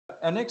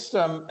Our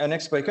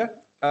next speaker,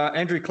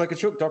 Andrew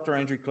Klekociuk, Dr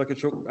Andrew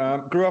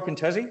Klekociuk, grew up in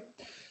Tassie,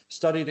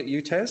 studied at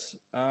UTAS,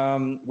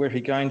 where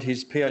he gained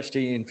his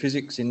PhD in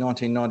physics in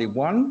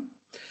 1991,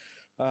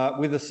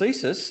 with a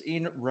thesis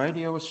in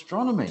radio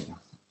astronomy.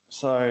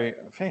 So,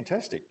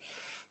 fantastic.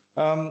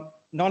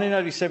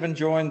 1987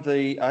 joined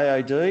the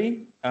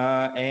AAD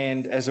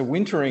and as a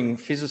wintering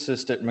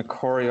physicist at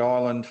Macquarie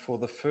Island for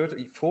the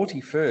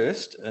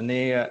 41st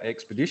ANEA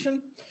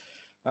expedition.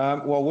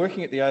 While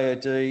working at the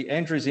AAD,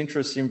 Andrew's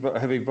interests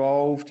have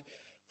evolved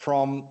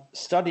from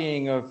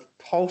studying of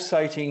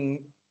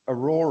pulsating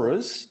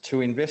auroras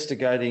to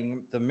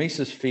investigating the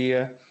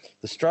mesosphere,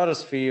 the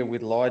stratosphere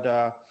with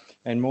LIDAR,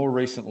 and more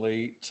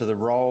recently to the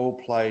role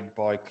played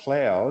by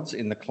clouds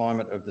in the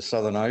climate of the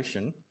Southern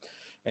Ocean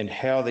and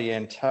how the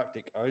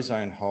Antarctic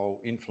ozone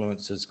hole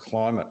influences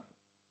climate.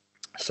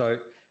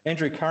 So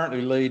Andrew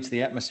currently leads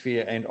the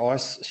atmosphere and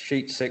ice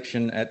sheet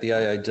section at the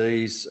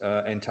AAD's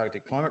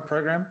Antarctic Climate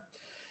Program.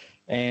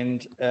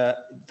 And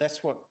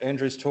that's what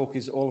Andrew's talk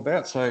is all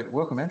about. So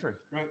welcome, Andrew.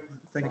 Great.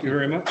 Thank you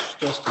very much,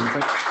 Justin.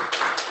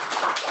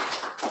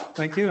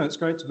 Thank you. It's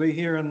great to be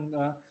here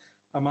and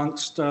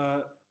amongst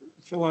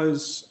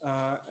fellows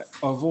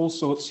of all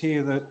sorts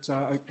here that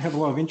have a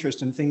lot of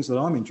interest in things that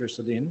I'm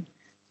interested in.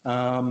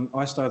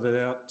 I started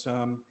out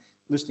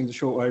listening to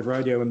shortwave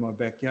radio in my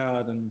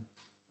backyard and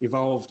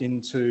evolved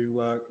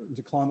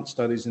into climate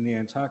studies in the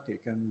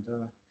Antarctic.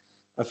 And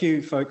a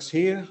few folks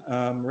here,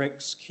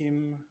 Rex,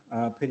 Kim,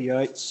 Petty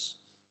Yates,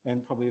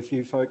 and probably a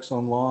few folks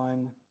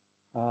online,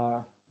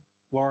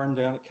 Warren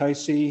down at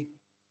Casey,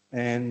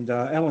 and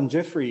Alan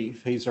Jeffrey,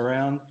 if he's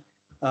around,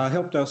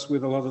 helped us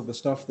with a lot of the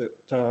stuff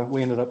that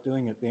we ended up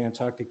doing at the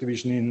Antarctic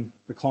Division in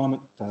the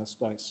climate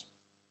space.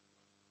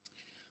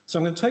 So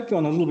I'm going to take you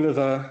on a little bit of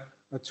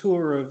a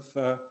tour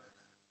of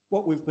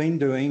what we've been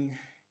doing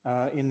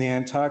in the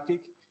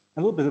Antarctic, a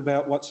little bit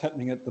about what's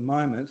happening at the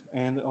moment,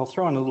 and I'll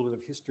throw in a little bit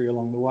of history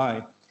along the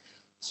way.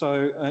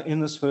 So in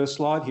this first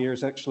slide here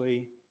is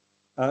actually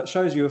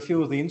shows you a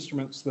few of the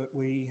instruments that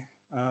we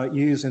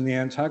use in the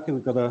Antarctic.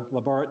 We've got a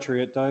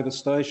laboratory at Davis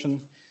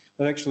Station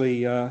that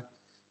actually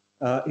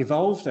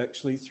evolved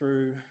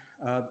through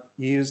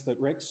years that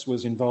Rex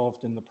was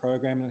involved in the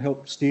program and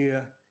helped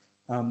steer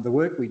the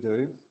work we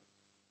do.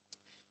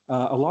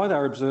 A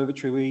LIDAR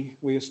observatory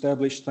we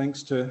established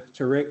thanks to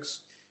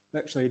Rex,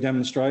 actually a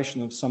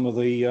demonstration of some of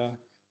the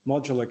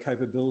modular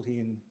capability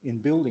in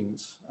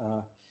buildings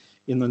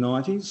in the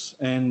 90s,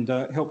 and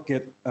helped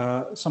get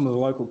some of the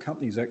local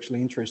companies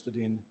actually interested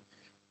in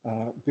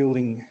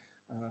building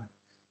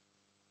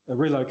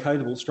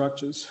relocatable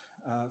structures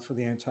for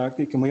the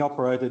Antarctic. And we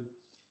operated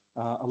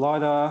a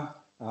LIDAR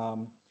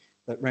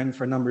that ran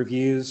for a number of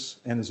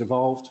years and has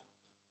evolved.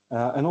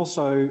 And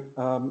also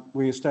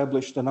we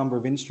established a number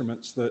of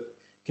instruments that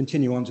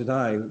continue on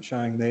today,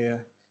 showing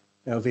there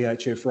our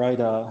VHF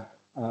radar,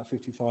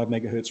 55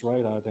 megahertz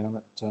radar down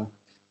at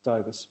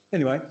Davis.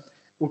 Anyway,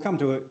 we'll come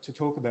to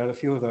talk about a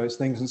few of those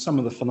things and some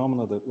of the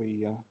phenomena that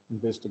we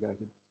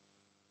investigated.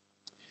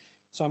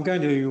 So I'm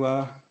going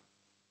to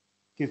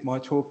give my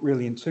talk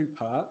really in two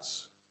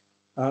parts.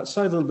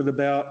 Say a little bit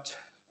about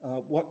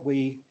what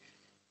we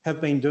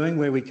have been doing,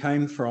 where we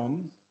came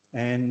from,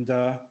 and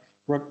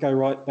go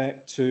right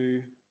back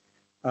to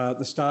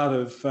the start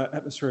of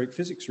atmospheric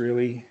physics,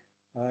 really,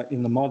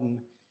 in the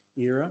modern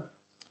era,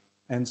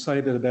 and say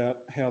a bit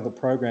about how the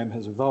program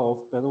has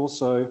evolved, but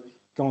also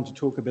go on to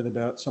talk a bit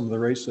about some of the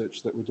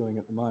research that we're doing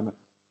at the moment.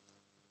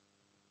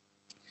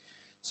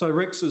 So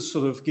Rex has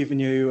sort of given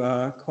you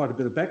quite a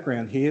bit of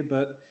background here,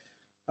 but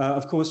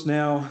of course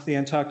now the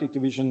Antarctic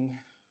Division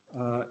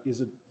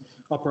is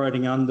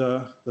operating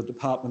under the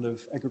Department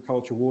of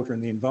Agriculture, Water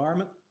and the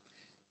Environment.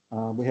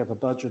 We have a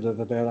budget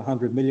of about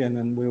 100 million,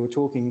 and we were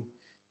talking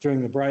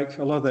during the break,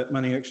 a lot of that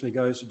money actually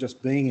goes to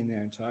just being in the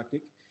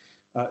Antarctic.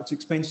 It's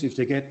expensive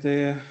to get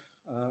there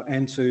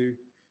and to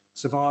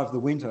survive the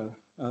winter.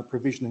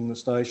 Provisioning the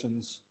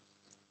stations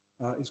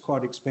is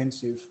quite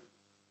expensive.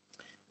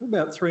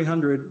 About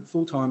 300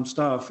 full-time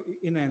staff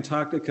in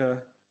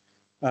Antarctica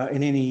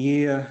in any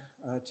year.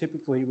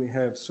 Typically we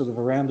have sort of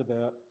around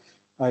about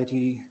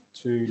 80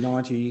 to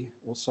 90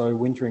 or so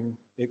wintering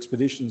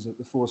expeditions at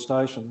the 4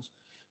 stations,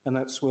 and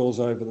that swells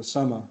over the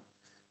summer.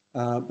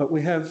 But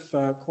we have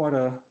quite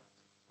a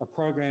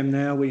program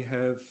now. We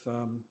have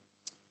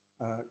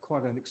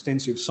quite an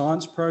extensive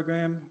science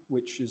program,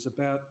 which is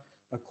about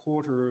a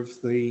quarter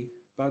of the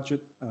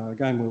budget.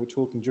 Again, we were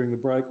talking during the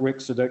break,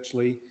 Rex had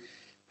actually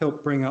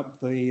helped bring up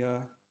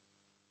the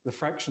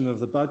fraction of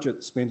the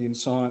budget spent in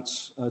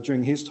science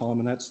during his time,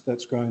 and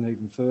that's grown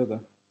even further.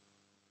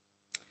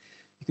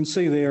 You can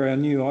see there our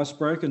new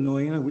icebreaker,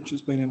 Noina, which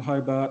has been in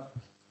Hobart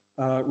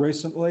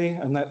recently,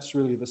 and that's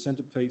really the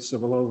centrepiece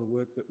of a lot of the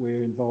work that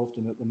we're involved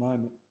in at the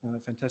moment.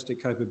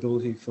 Fantastic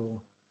capability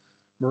for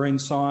marine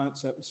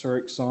science,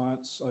 atmospheric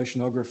science,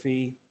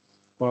 oceanography,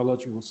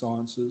 biological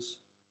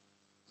sciences.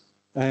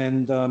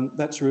 And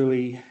that's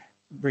really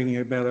bringing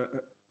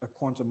about a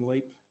quantum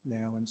leap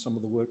now in some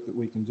of the work that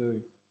we can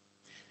do.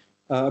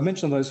 I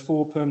mentioned those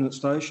 4 permanent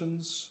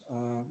stations.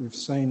 We've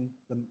seen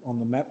them on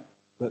the map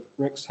that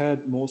Rex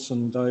had,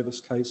 Mawson, Davis,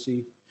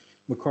 Casey,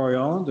 Macquarie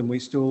Island, and we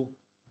still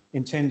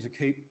intend to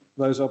keep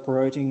those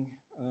operating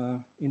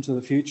into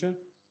the future.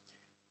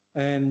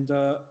 And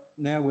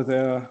now with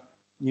our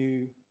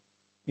new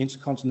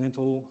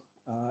intercontinental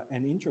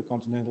and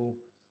intracontinental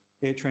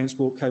air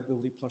transport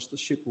capability, plus the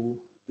ship will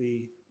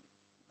be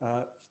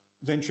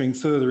venturing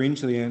further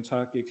into the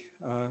Antarctic,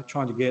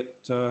 trying to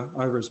get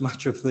over as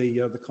much of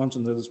the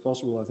continent as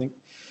possible, I think,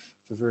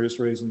 for various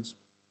reasons.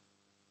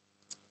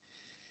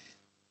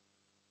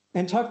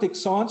 Antarctic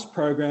Science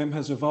Program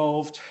has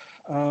evolved.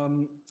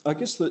 I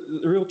guess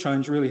the real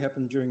change really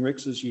happened during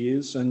Rex's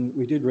years, and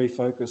we did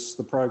refocus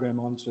the program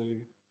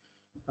onto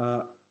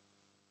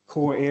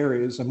core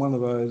areas, and one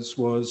of those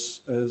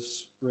was,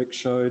 as Rex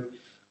showed,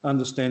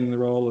 understanding the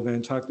role of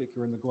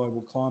Antarctica in the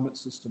global climate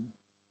system.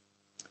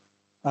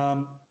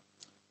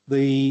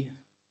 The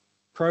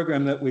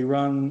program that we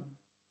run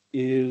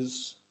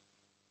is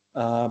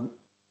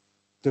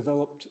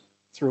developed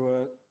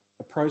through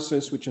a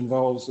process which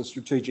involves a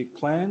strategic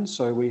plan.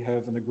 So we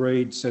have an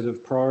agreed set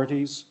of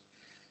priorities.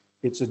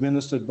 It's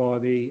administered by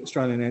the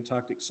Australian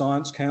Antarctic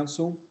Science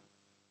Council.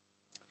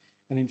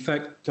 And in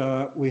fact,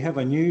 we have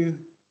a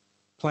new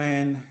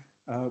plan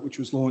which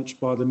was launched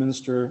by the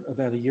Minister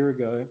about a year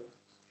ago.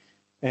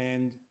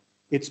 And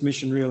its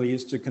mission really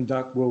is to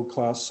conduct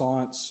world-class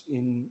science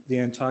in the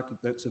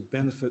Antarctic that's of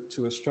benefit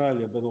to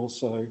Australia, but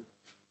also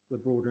the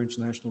broader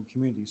international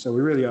community. So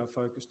we really are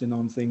focused in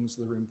on things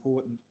that are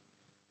important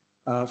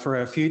for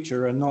our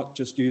future, and not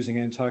just using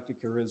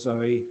Antarctica as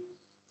a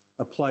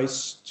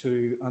place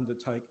to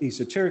undertake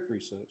esoteric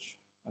research.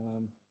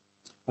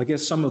 I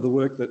guess some of the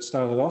work that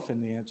started off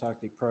in the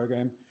Antarctic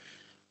program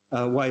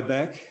way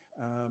back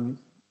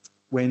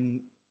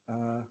when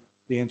the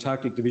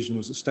Antarctic Division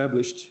was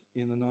established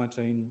in the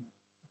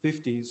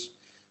 1950s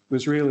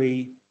was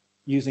really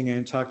using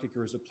Antarctica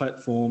as a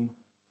platform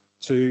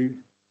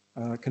to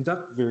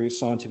conduct various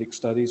scientific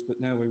studies, but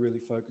now we're really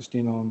focused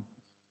in on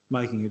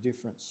making a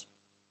difference.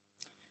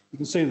 You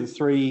can see the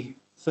three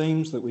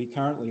themes that we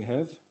currently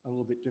have, a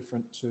little bit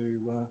different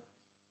to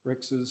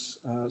Rex's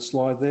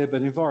slide there,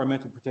 but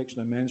environmental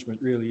protection and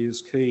management really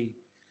is key.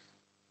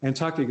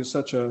 Antarctica is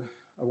such a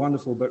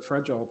wonderful but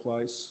fragile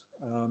place.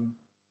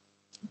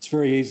 It's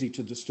very easy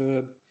to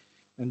disturb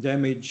and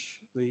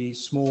damage the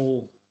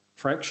small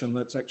fraction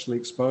that's actually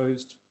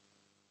exposed.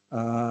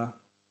 The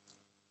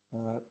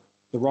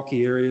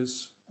rocky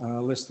areas,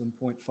 less than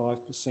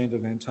 0.5%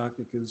 of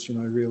Antarctica is,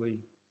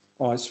 really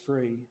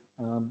ice-free.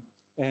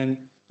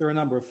 And there are a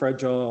number of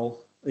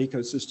fragile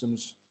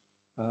ecosystems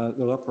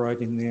that operate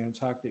in the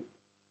Antarctic.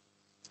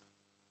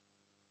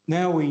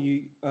 Now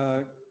we,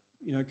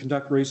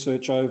 conduct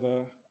research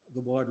over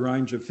the wide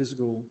range of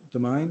physical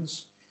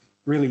domains,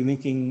 really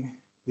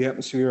linking the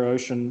atmosphere,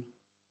 ocean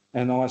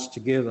and ice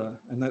together,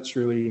 and that's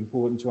really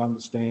important to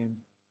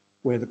understand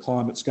where the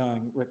climate's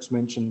going. Rex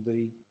mentioned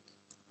the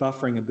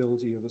buffering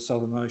ability of the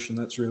Southern Ocean.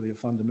 That's really a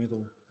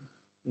fundamental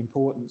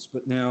importance,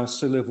 but now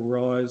sea level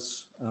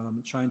rise,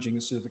 changing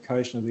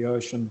acidification of the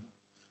ocean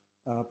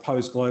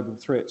pose global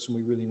threats, and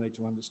we really need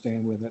to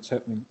understand where that's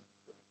happening.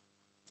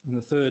 And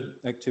the third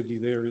activity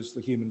there is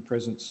the human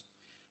presence,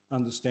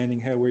 understanding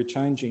how we're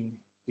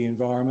changing the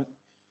environment.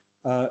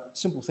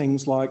 Simple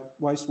things like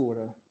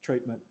wastewater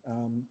treatment,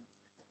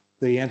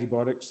 the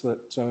antibiotics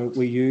that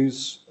we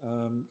use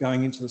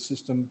going into the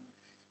system,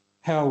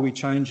 how are we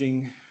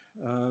changing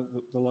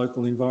the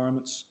local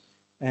environments,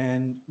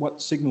 and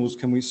what signals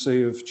can we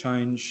see of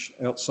change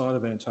outside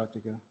of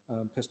Antarctica,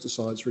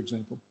 pesticides, for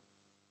example.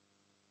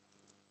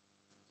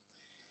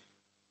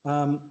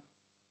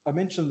 I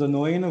mentioned the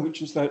Noina,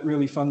 which is that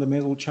really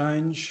fundamental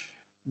change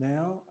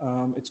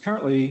now. It's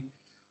currently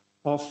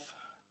off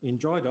in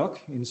dry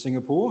dock in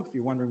Singapore, if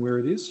you're wondering where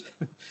it is.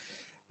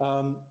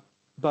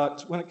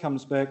 But when it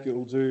comes back, it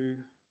will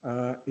do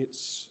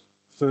its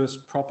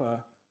first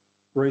proper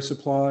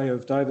resupply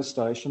of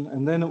devastation,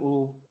 and then it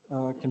will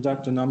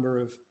conduct a number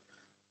of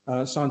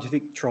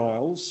scientific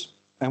trials,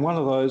 and one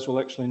of those will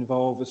actually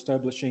involve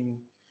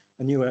establishing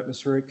a new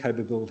atmospheric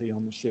capability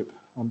on the ship.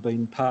 I've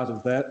been part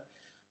of that.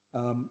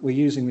 We're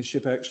using the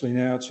ship actually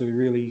now to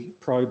really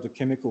probe the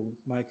chemical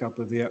makeup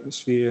of the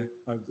atmosphere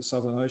over the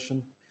Southern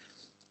Ocean,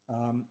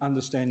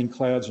 understanding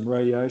clouds and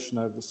radiation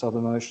over the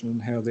Southern Ocean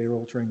and how they're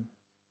altering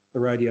the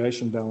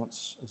radiation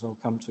balance, as I'll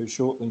come to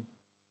shortly.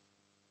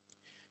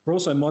 We're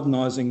also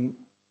modernising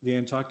the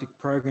Antarctic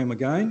program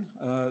again.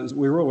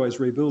 We're always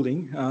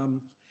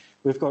rebuilding.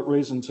 We've got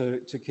reason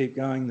to keep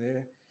going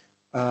there.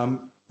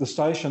 The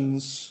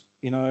stations,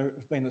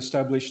 have been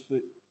established.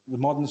 The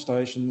modern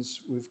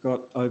stations, we've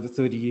got over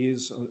 30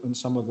 years on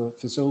some of the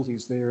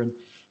facilities there, and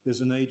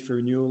there's a need for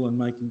renewal and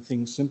making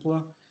things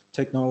simpler.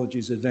 Technology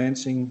is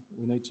advancing.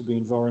 We need to be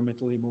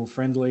environmentally more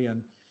friendly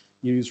and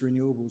use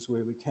renewables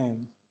where we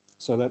can.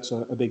 So that's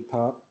a big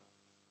part.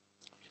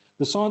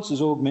 The science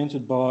is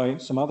augmented by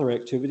some other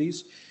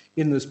activities.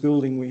 In this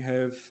building, we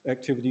have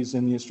activities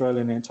in the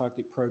Australian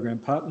Antarctic Program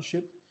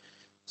Partnership.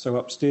 So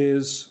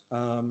upstairs,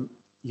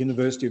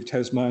 University of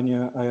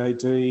Tasmania,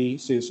 AAD,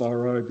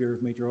 CSIRO, Bureau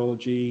of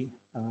Meteorology,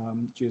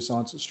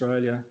 Geoscience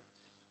Australia,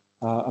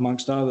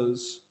 amongst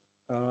others,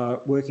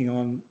 working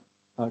on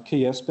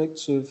key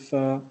aspects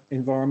of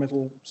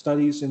environmental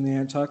studies in the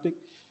Antarctic.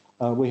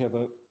 We have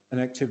an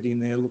activity in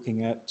there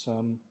looking at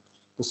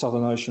the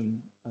Southern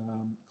Ocean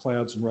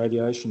clouds and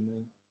radiation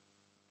there.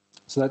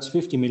 So that's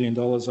 $50 million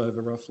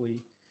over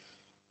roughly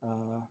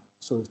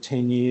sort of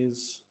 10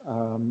 years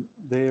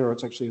there, or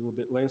it's actually a little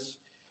bit less.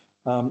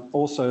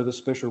 Also the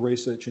Special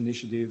Research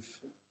Initiative,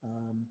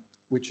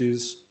 which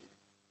is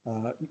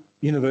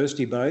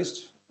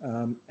university-based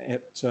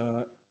at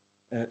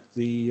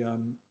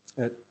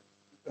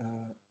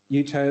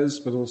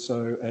UTAS, but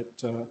also at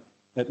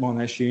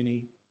Monash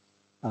Uni,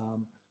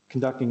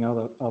 conducting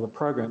other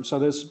programs. So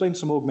there's been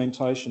some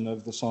augmentation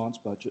of the science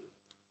budget.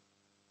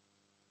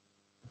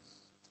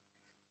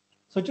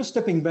 So just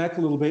stepping back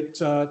a little bit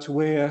to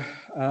where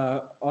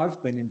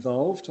I've been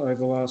involved over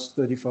the last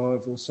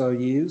 35 or so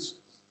years.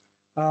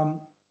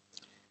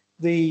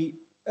 The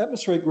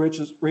atmospheric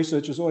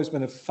research has always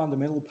been a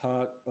fundamental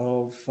part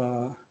of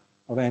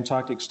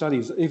Antarctic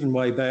studies, even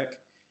way back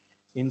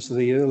into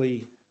the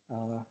early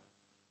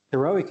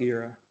heroic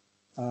era.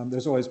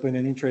 There's always been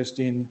an interest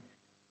in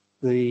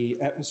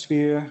the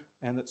atmosphere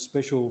and its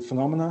special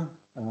phenomena,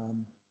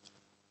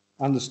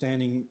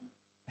 understanding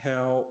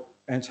how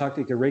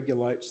Antarctica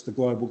regulates the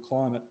global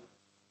climate.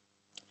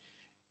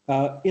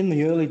 In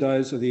the early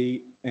days of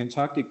the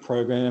Antarctic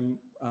program,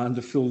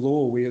 under Phil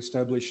Law, we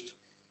established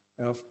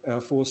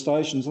our 4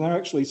 stations, and they're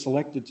actually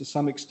selected to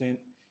some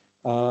extent,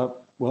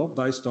 well,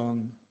 based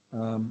on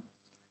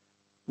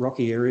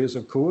rocky areas,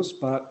 of course,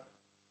 but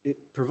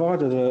it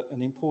provided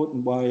an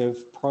important way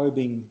of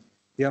probing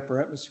the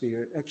upper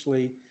atmosphere.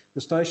 Actually,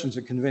 the stations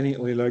are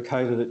conveniently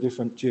located at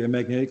different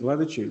geomagnetic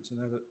latitudes, and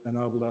that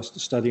enabled us to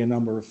study a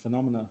number of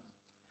phenomena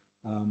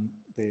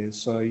there.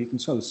 So you can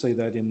sort of see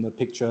that in the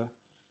picture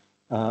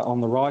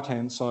on the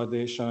right-hand side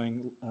there,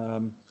 showing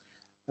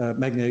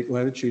magnetic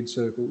latitude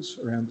circles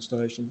around the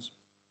stations.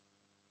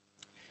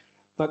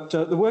 But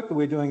the work that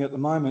we're doing at the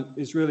moment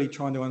is really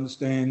trying to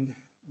understand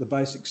the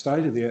basic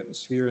state of the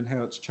atmosphere and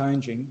how it's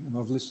changing, and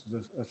I've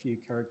listed a few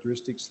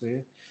characteristics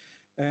there,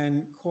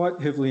 and quite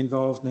heavily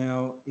involved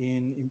now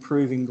in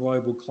improving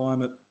global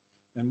climate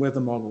and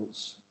weather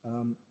models.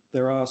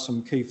 There are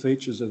some key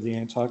features of the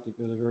Antarctic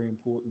that are very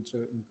important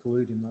to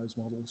include in those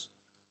models.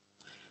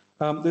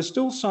 There's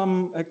still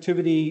some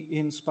activity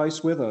in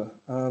space weather.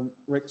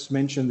 Rex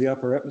mentioned the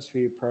upper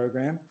atmosphere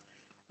program,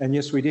 and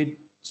yes, we did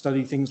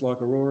study things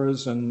like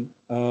auroras and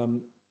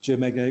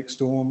geomagnetic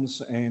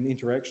storms and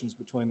interactions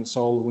between the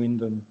solar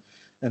wind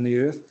and the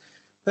Earth.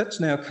 That's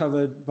now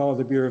covered by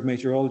the Bureau of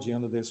Meteorology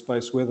under their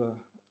Space Weather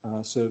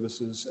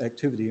Services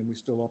activity, and we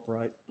still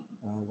operate,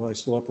 they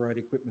still operate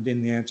equipment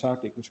in the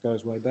Antarctic, which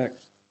goes way back.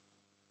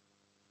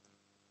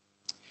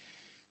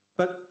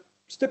 But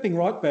stepping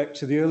right back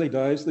to the early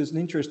days, there's an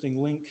interesting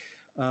link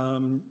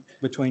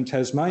between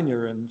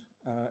Tasmania and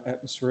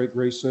atmospheric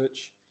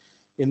research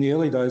in the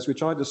early days,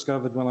 which I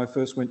discovered when I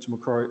first went to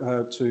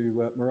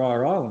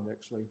Maria Island,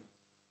 actually.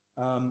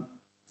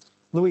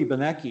 Louis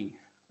Benacki,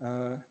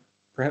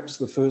 perhaps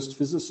the first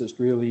physicist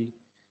really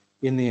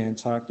in the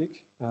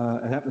Antarctic,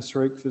 an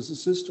atmospheric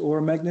physicist or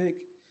a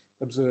magnetic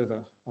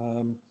observer.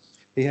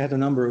 He had a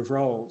number of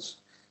roles.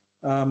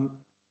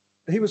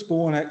 He was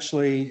born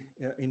actually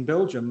in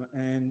Belgium,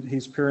 and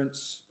his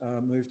parents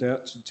moved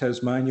out to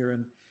Tasmania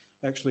and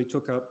actually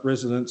took up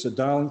residence at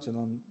Darlington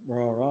on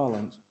Maria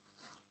Island.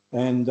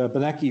 And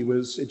Benacki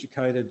was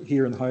educated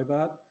here in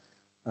Hobart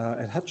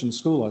at Hutchins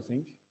School, I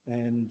think,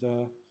 and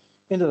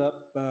ended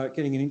up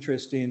getting an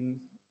interest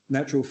in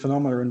natural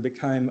phenomena and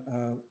became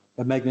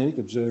a magnetic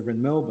observer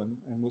in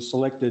Melbourne, and was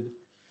selected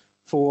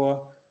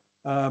for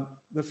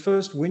the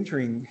first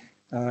wintering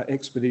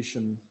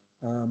expedition,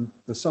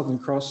 the Southern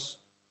Cross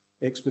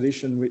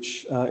expedition,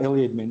 which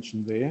Elliot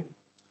mentioned there.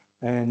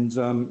 And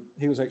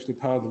he was actually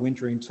part of the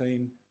wintering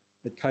team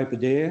at Cape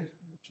Adair,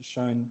 which is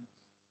shown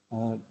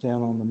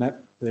down on the map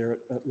there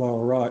at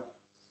lower right.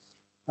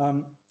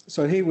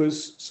 So he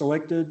was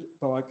selected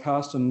by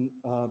Carsten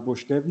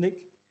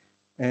Busch-Devnik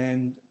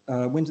and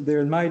went there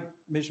and made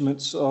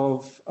measurements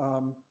of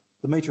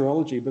the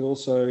meteorology, but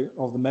also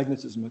of the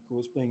magnetism, of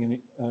course,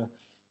 being an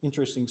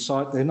interesting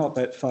site. They're not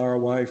that far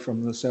away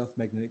from the South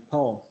Magnetic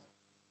Pole.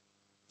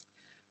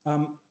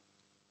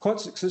 Quite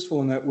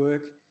successful in that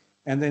work,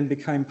 and then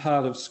became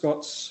part of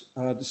Scott's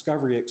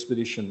discovery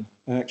expedition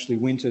and actually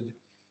wintered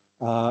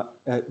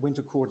at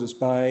Winter Quarters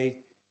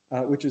Bay,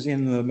 which is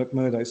in the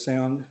McMurdo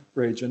Sound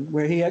region,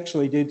 where he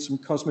actually did some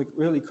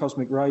early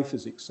cosmic ray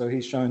physics. So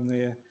he's shown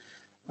there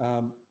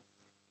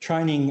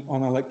training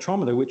on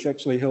electrometer, which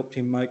actually helped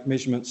him make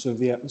measurements of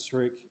the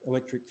atmospheric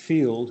electric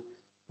field,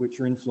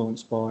 which are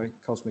influenced by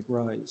cosmic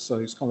rays. So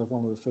he's kind of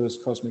one of the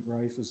first cosmic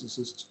ray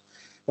physicists.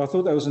 But I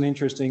thought that was an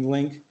interesting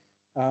link.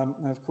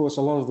 And of course,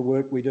 a lot of the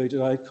work we do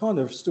today kind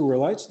of still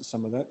relates to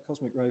some of that.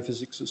 Cosmic ray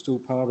physics is still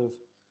part of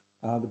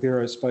the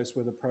Bureau Space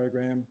Weather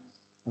Program.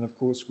 And of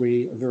course,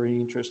 we are very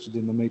interested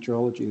in the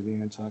meteorology of the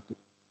Antarctic.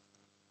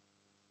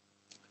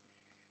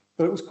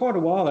 But it was quite a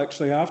while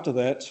actually after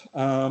that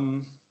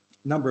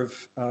number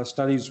of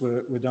studies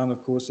were done,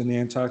 of course, in the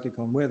Antarctic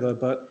on weather,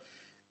 but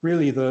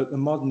really the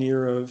modern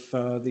era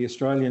of the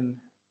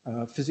Australian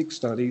physics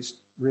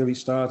studies really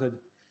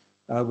started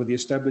with the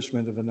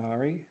establishment of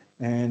ANARI,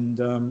 and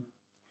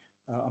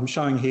I'm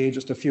showing here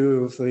just a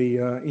few of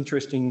the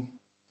interesting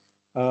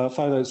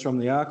photos from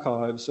the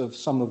archives of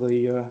some of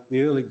the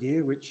early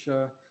gear, which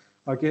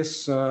I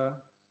guess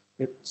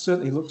it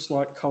certainly looks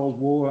like Cold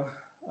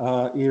War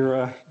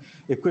era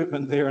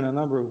equipment there in a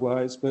number of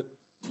ways, but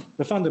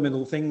the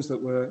fundamental things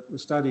that were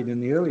studied in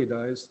the earlier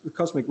days, the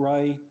cosmic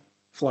ray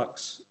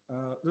flux,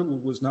 little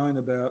was known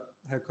about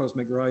how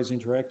cosmic rays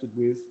interacted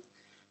with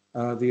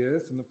the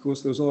Earth, and of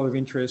course there was a lot of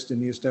interest in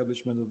the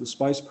establishment of the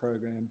space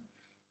program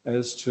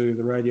as to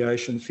the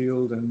radiation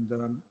field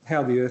and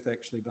how the Earth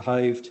actually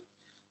behaved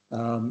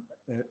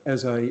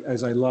as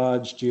a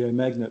large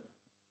geomagnet.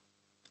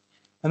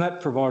 And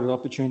that provided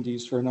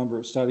opportunities for a number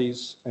of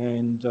studies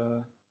and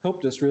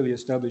helped us really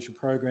establish a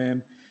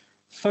program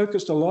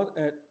focused a lot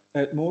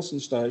at Mawson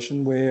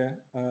Station,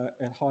 where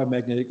at high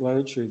magnetic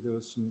latitude there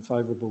were some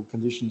favourable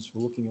conditions for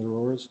looking at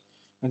auroras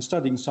and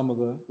studying some of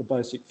the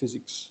basic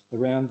physics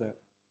around that.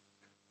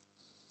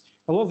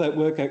 A lot of that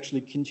work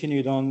actually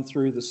continued on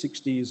through the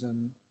 60s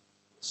and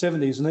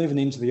 70s and even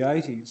into the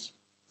 80s.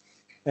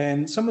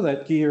 And some of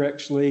that gear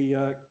actually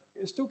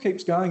still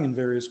keeps going in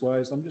various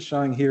ways. I'm just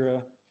showing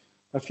here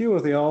a few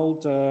of the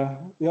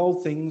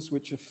old things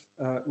which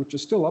are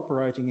still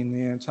operating in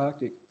the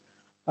Antarctic.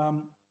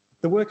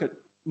 The work at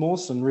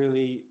Mawson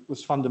really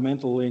was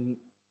fundamental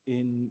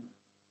in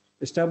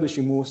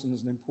establishing Mawson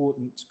as an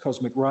important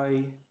cosmic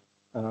ray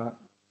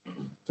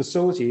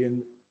facility,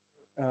 and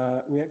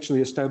we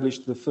actually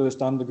established the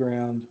first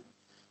underground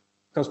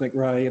cosmic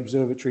ray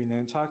observatory in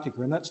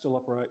Antarctica, and that still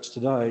operates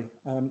today.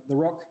 The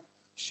rock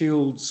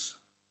shields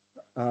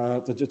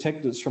the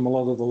detectors from a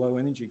lot of the low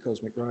energy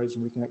cosmic rays,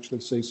 and we can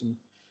actually see some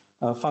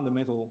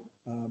fundamental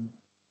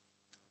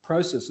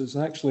processes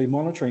and actually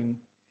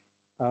monitoring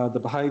the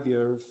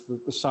behaviour of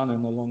the sun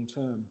in the long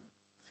term.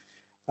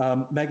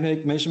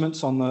 Magnetic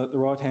measurements on the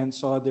right-hand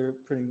side, they're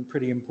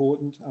pretty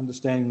important,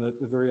 understanding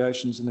the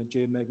variations in the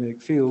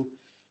geomagnetic field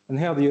and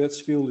how the Earth's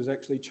field is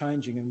actually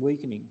changing and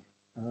weakening.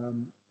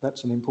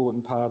 That's an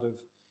important part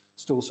of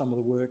still some of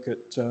the work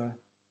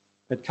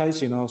at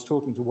Casey, and I was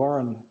talking to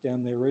Warren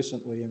down there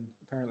recently, and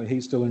apparently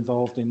he's still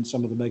involved in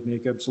some of the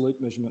magnetic absolute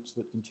measurements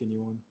that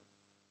continue on.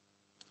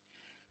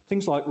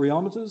 Things like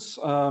rheometers,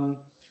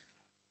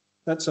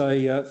 that's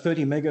a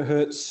 30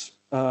 megahertz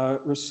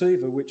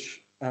receiver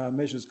which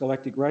measures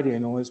galactic radio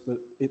noise, but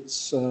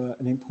it's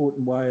an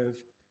important way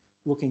of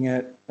looking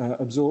at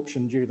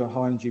absorption due to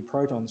high energy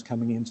protons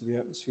coming into the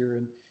atmosphere,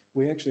 and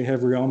we actually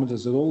have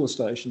rheometers at all the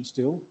stations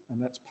still,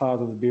 and that's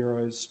part of the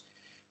Bureau's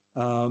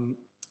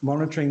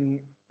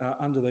monitoring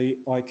under the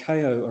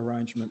ICAO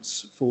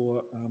arrangements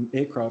for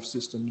aircraft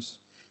systems.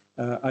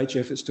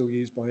 HF is still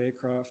used by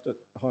aircraft at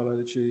high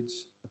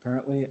latitudes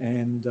apparently,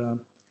 and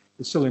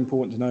it's still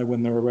important to know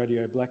when there are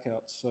radio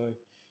blackouts. So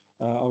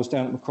I was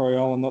down at Macquarie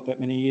Island not that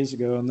many years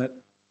ago, and that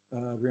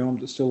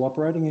rheometer is still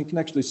operating. You can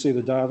actually see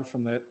the data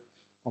from that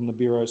on the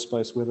Bureau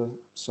Space Weather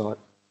site.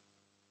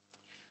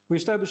 We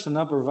established a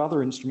number of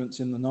other instruments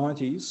in the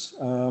 90s.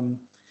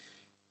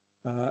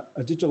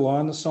 A digital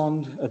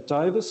ionosonde at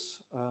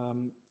Davis,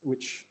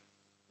 which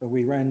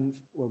we ran,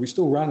 well, we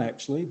still run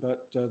actually,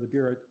 but the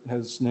Bureau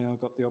has now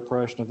got the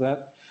operation of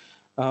that,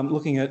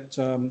 looking at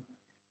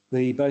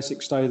the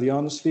basic state of the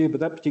ionosphere, but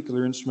that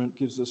particular instrument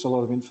gives us a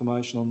lot of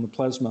information on the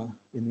plasma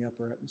in the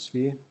upper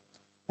atmosphere.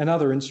 And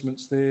other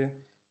instruments there,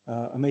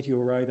 a meteor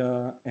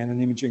radar and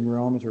an imaging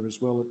rheometer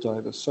as well at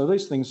Davis. So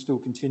these things still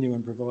continue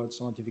and provide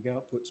scientific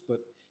outputs,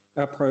 but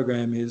our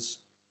program is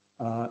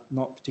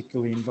not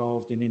particularly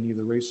involved in any of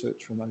the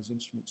research from those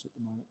instruments at the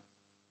moment.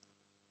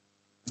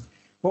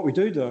 What we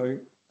do though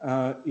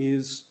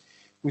is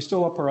we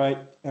still operate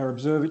our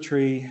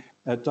observatory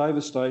at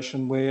Davis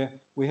Station, where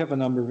we have a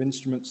number of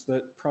instruments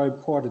that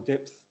probe quite a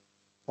depth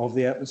of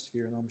the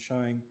atmosphere, and I'm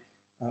showing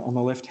on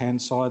the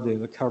left-hand side there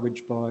the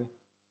coverage by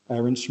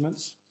our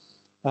instruments.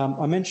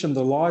 I mentioned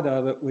the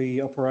LiDAR that we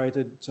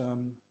operated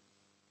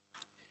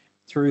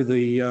through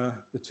the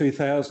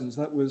 2000s.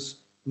 That was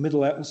a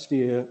middle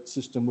atmosphere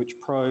system which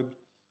probed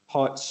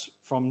heights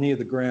from near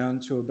the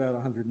ground to about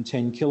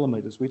 110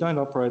 kilometres. We don't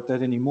operate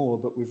that anymore,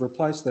 but we've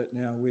replaced that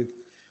now with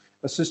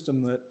a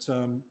system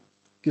that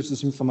gives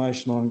us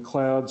information on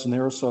clouds and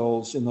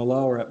aerosols in the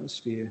lower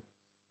atmosphere.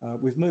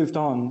 We've moved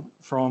on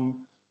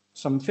from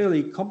some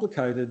fairly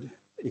complicated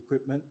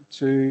equipment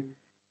to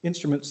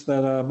instruments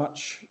that are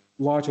much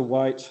lighter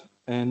weight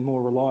and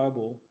more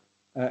reliable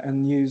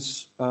and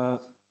use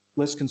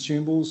less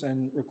consumables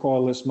and require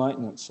less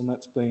maintenance, and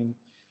that's been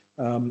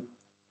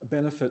a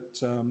benefit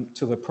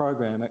to the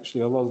program.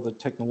 Actually, a lot of the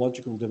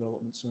technological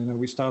developments. So,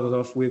 we started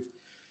off with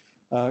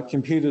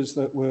computers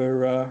that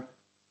were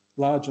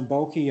large and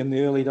bulky in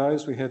the early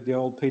days. We had the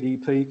old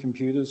PDP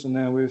computers, and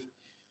now we've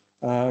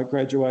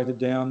graduated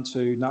down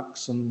to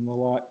NUCs and the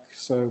like.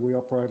 So we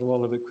operate a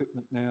lot of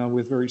equipment now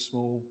with very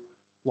small,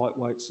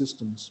 lightweight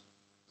systems.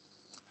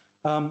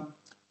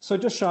 So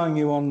just showing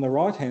you on the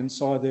right-hand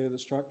side there the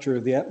structure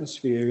of the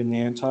atmosphere in the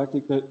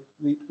Antarctic, that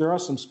there are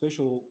some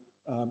special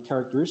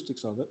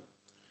characteristics of it.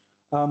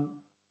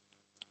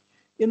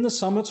 In the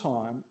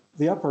summertime,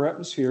 the upper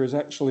atmosphere is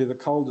actually the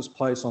coldest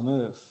place on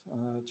Earth.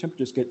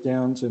 Temperatures get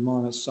down to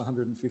minus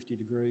 150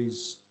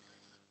 degrees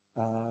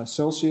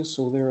Celsius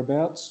or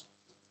thereabouts.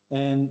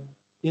 And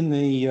in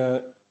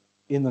the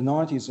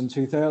 90s and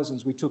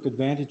 2000s, we took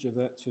advantage of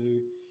that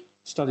to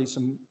study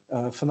some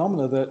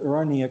phenomena that are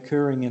only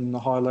occurring in the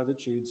high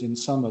latitudes in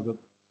summer, the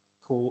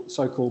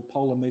so-called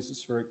polar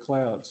mesospheric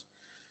clouds.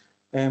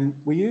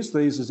 And we use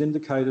these as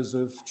indicators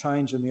of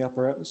change in the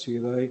upper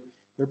atmosphere.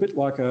 They're a bit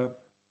like a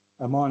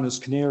miner's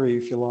canary,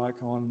 if you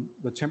like, on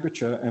the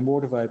temperature and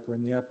water vapour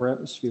in the upper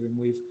atmosphere. And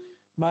we've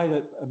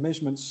made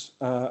measurements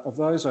of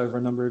those over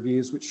a number of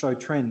years which show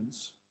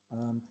trends,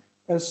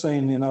 as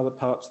seen in other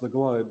parts of the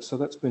globe. So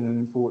that's been an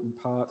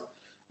important part.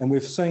 And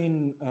we've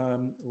seen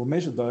or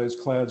measured those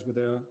clouds with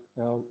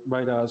our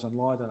radars and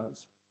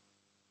lidars.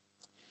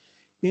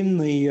 In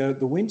the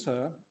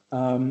winter,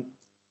 the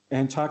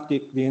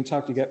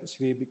Antarctic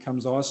atmosphere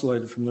becomes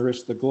isolated from the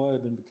rest of the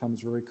globe and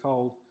becomes very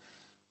cold.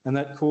 And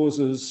that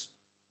causes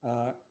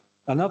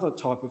another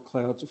type of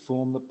cloud to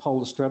form, the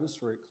polar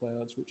stratospheric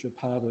clouds, which are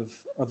part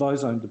of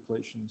ozone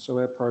depletion. So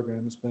our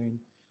program has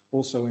been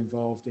also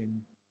involved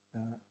in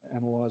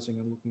analysing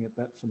and looking at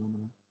that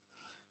phenomenon.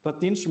 But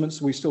the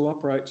instruments we still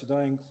operate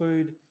today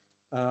include,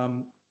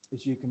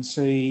 as you can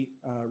see,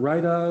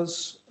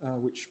 radars,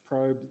 which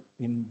probe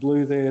in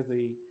blue there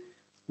the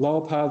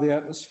lower part of the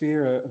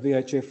atmosphere, a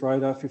VHF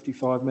radar,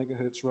 55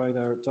 megahertz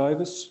radar at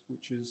Davis,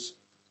 which is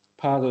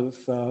part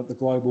of the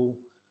global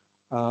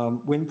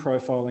wind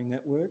profiling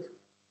network.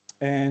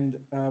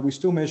 And we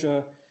still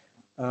measure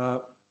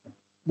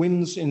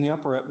winds in the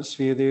upper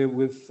atmosphere there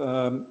with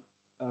a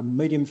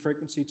medium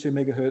frequency 2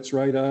 megahertz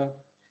radar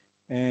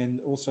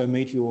and also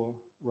meteor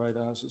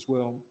radars as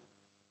well.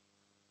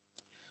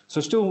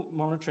 So still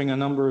monitoring a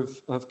number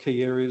of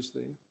key areas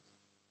there.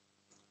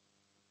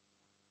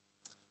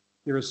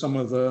 Here are some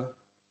of the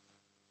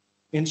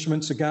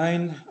instruments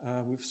again.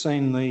 We've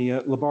seen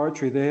the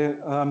laboratory there.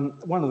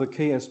 One of the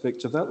key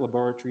aspects of that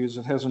laboratory is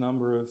it has a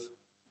number of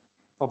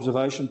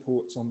observation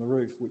ports on the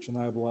roof which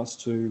enable us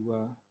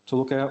to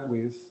look out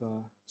with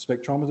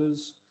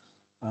spectrometers.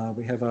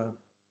 We have an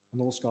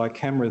all-sky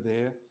camera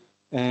there,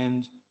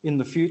 and in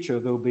the future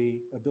there'll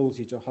be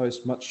ability to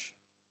host much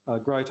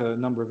greater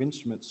number of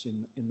instruments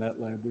in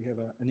that lab. We have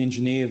an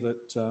engineer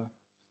that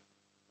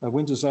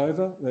winters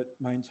over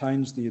that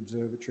maintains the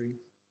observatory.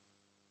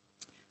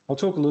 I'll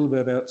talk a little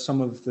bit about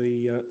some of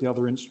the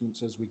other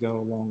instruments as we go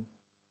along.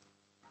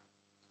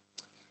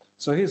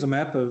 So here's a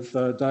map of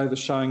Davis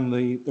showing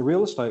the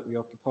real estate we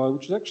occupy,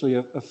 which is actually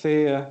a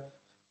fair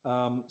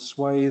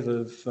swathe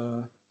of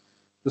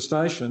the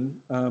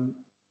station.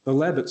 The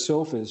lab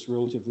itself is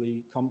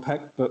relatively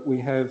compact, but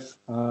we have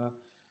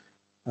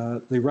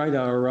the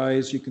radar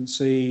arrays you can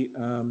see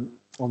on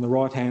the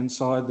right-hand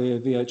side there,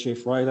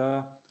 VHF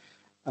radar,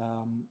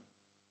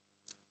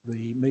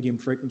 the medium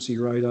frequency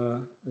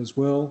radar as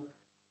well,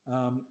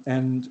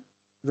 and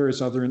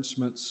various other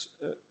instruments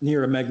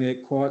near a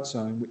magnetic quiet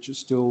zone, which is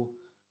still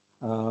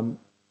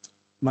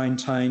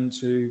maintained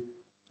to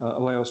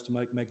allow us to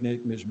make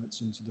magnetic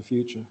measurements into the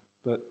future.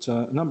 But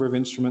a number of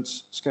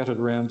instruments scattered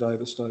around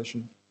Davis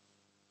Station.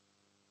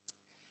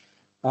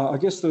 I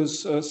guess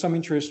there's some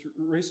interest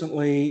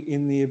recently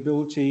in the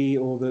ability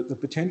or the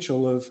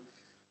potential of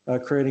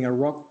creating a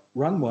rock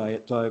runway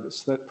at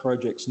Davis. That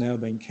project's now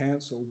been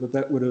cancelled, but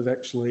that would have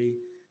actually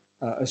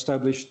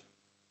established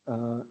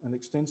an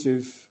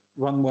extensive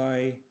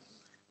runway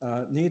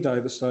near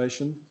Davis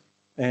Station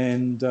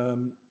and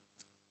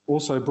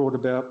also brought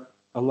about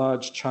a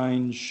large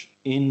change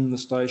in the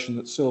station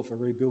itself, a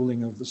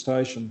rebuilding of the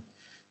station,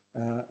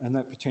 and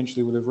that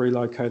potentially would have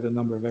relocated a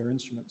number of our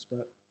instruments.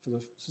 But for the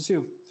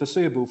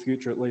foreseeable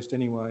future, at least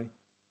anyway,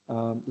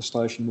 the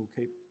station will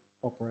keep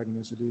operating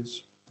as it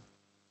is.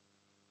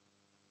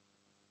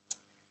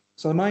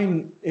 So the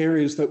main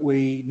areas that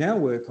we now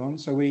work on,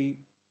 so we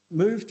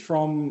moved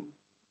from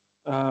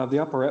the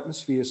upper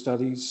atmosphere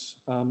studies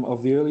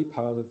of the early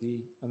part of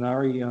the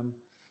ANARI.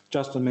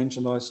 Justin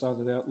mentioned I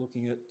started out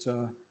looking at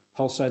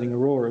pulsating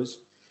auroras.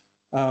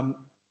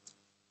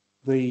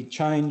 The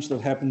change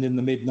that happened in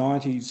the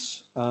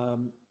mid-90s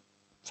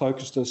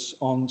focused us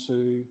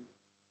onto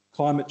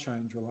climate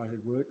change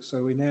related work.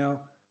 So we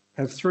now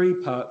have three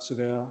parts of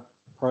our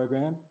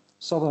program: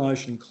 Southern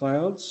Ocean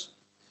clouds,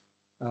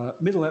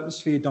 middle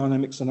atmosphere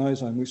dynamics and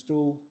ozone. We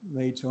still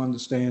need to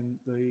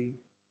understand the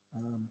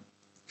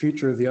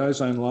future of the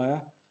ozone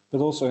layer, but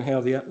also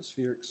how the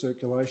atmospheric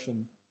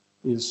circulation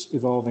is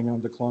evolving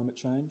under climate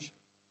change.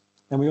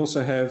 And we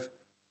also have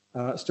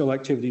still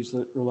activities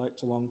that relate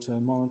to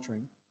long-term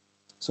monitoring.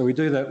 So we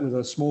do that with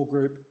a small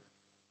group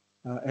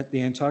at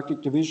the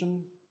Antarctic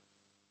Division.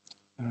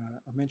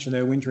 I mentioned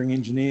our wintering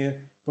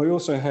engineer, but we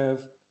also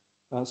have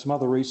some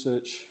other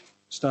research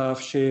staff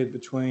shared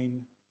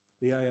between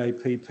the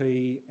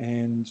AAPP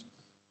and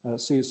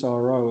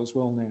CSIRO as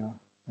well now,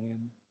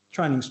 and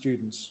training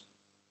students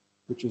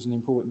which is an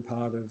important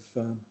part of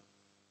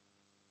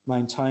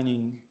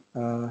maintaining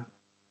the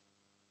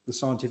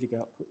scientific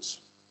outputs.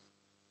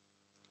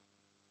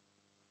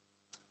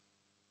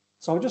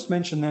 So I'll just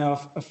mention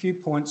now a few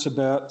points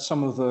about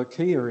some of the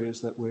key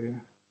areas that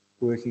we're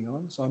working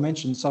on. So I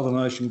mentioned Southern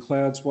Ocean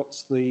clouds.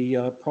 What's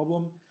the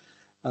problem?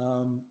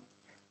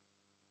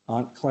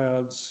 Aren't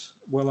clouds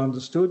well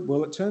understood?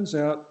 Well, it turns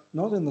out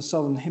not in the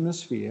Southern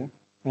Hemisphere,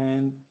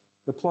 and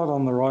the plot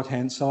on the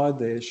right-hand side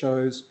there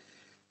shows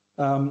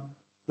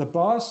the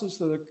biases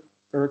that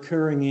are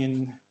occurring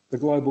in the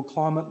global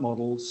climate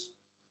models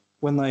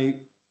when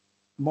they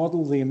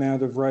model the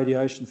amount of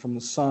radiation from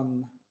the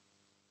sun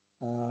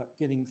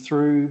getting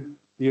through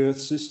the Earth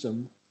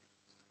system.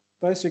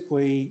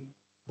 Basically,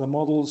 the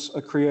models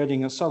are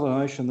creating a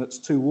Southern Ocean that's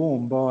too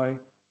warm by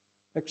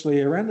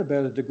actually around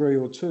about 1 degree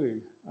or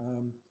 2.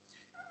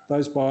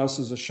 Those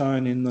biases are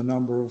shown in the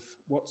number of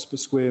watts per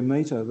square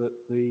metre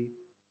that the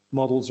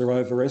models are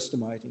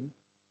overestimating.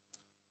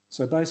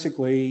 So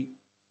basically,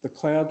 the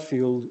cloud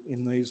field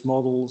in these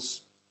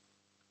models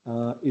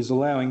is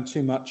allowing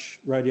too much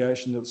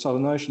radiation to the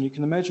Southern Ocean. You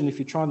can imagine if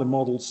you're trying to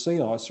model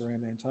sea ice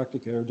around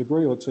Antarctica, 1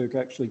 degree or 2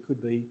 actually could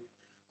be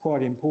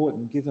quite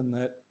important, given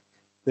that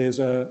there's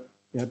a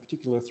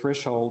particular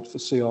threshold for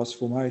sea ice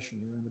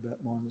formation around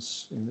about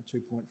minus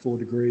 2.4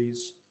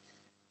 degrees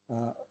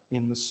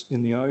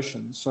in the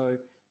ocean.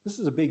 So this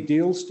is a big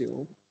deal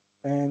still,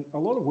 and a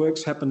lot of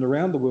work's happened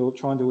around the world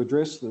trying to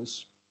address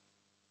this.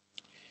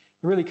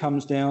 It really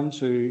comes down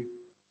to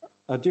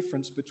a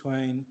difference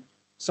between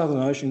Southern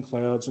Ocean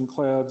clouds and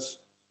clouds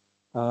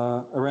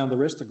around the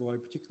rest of the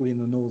globe, particularly in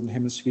the Northern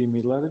Hemisphere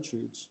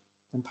mid-latitudes.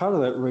 And part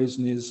of that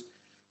reason is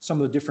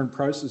some of the different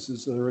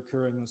processes that are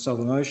occurring in the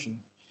Southern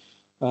Ocean.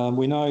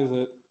 We know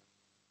that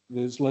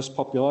there's less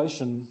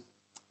population,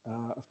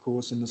 of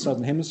course, in the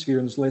Southern Hemisphere,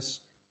 and there's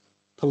less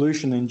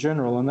pollution in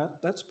general, and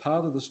that's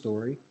part of the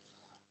story.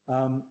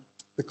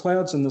 The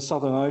clouds in the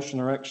Southern Ocean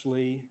are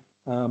actually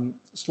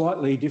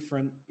slightly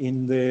different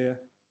in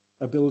their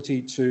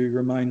ability to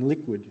remain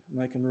liquid. And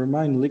they can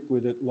remain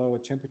liquid at lower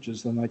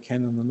temperatures than they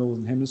can in the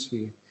Northern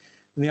Hemisphere.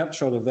 And the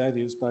upshot of that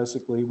is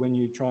basically when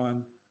you try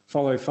and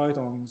follow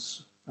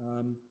photons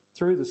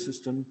through the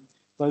system,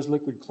 those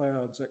liquid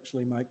clouds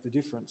actually make the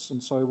difference.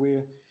 And so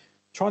we're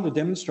trying to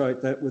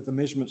demonstrate that with the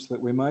measurements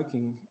that we're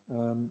making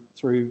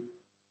through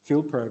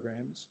field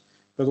programs,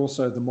 but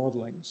also the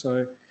modelling.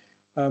 So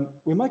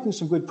we're making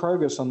some good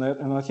progress on that,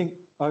 and I think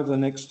over the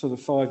next sort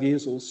of 5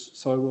 years or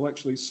so, we'll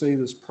actually see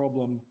this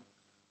problem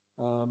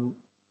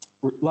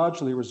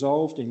largely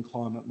resolved in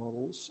climate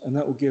models, and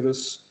that will give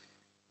us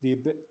the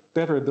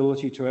better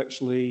ability to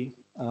actually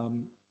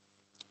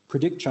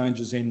predict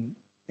changes in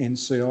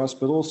sea ice,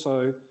 but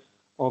also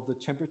of the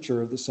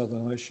temperature of the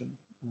Southern Ocean.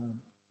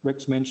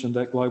 Rex mentioned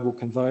that global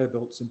conveyor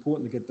belt. It's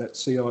important to get that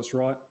sea ice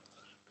right,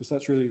 because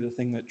that's really the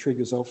thing that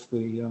triggers off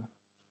the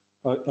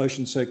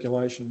ocean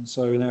circulation.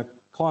 So in our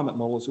climate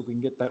models, if we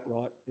can get that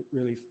right, it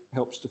really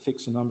helps to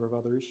fix a number of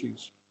other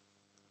issues.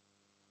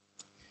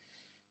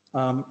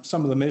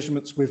 Some of the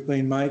measurements we've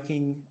been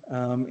making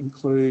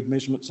include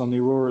measurements on the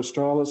Aurora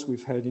Australis.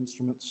 We've had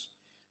instruments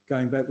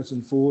going backwards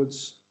and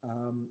forwards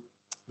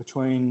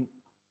between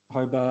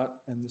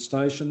Hobart and the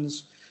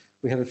stations.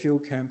 We had a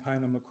field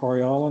campaign on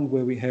Macquarie Island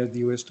where we had the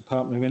US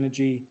Department of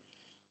Energy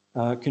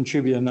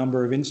contribute a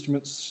number of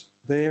instruments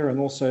there, and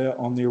also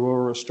on the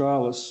Aurora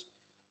Australis.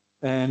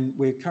 And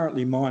we're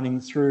currently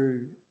mining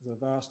through the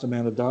vast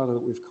amount of data that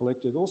we've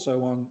collected.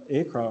 Also on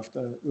aircraft,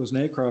 there was an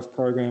aircraft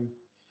program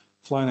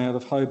flown out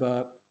of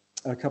Hobart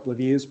a couple of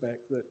years back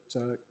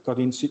that got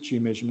in situ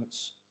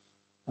measurements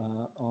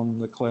on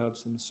the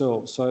clouds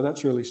themselves. So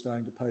that's really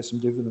starting to pay some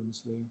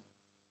dividends there.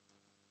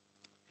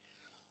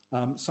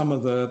 Some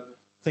of the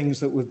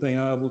things that we've been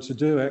able to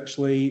do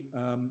actually,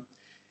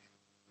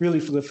 really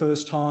for the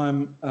first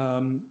time,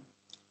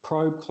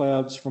 probe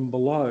clouds from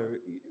below.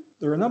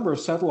 There are a number of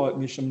satellite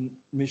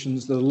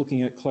missions that are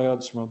looking at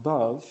clouds from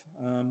above,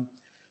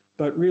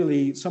 but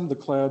really some of the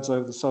clouds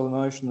over the Southern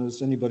Ocean,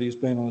 as anybody who's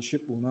been on a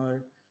ship will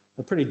know,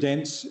 are pretty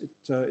dense.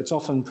 It's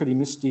often pretty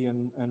misty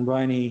and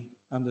rainy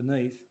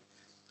underneath.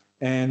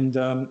 And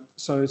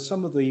so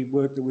some of the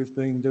work that we've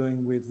been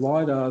doing with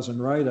LiDARs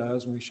and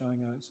radars, and we're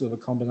showing a sort of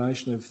a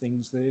combination of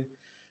things there,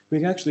 we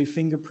can actually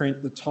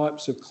fingerprint the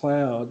types of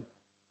cloud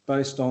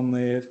based on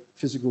their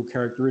physical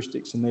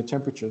characteristics and their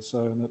temperature.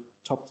 So in the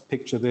top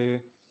picture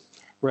there,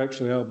 we're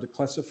actually able to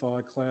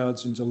classify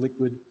clouds into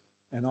liquid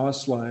and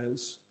ice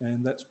layers,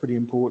 and that's pretty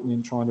important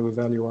in trying to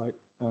evaluate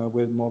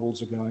where the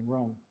models are going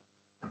wrong.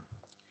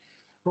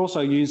 We're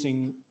also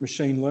using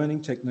machine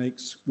learning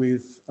techniques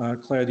with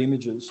cloud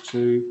images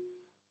to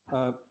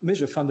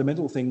measure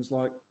fundamental things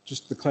like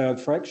just the cloud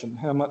fraction,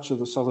 how much of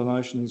the Southern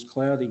Ocean is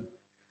cloudy.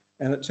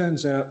 And it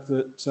turns out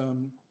that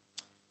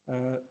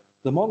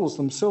the models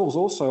themselves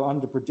also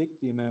underpredict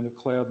the amount of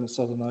cloud in the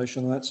Southern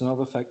Ocean, and that's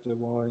another factor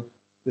why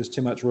there's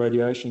too much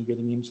radiation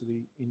getting into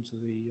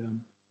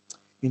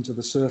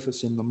the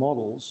surface in the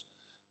models.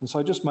 And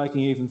so just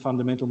making even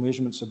fundamental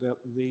measurements about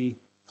the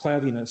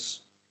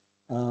cloudiness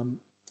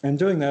and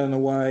doing that in a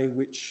way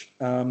which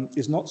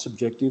is not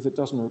subjective. It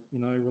doesn't,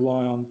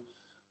 rely on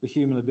the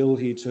human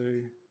ability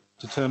to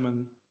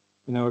determine,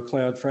 a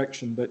cloud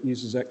fraction, but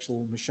uses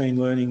actual machine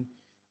learning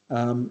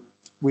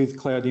with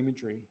cloud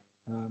imagery.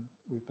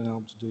 We've been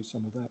able to do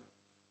some of that.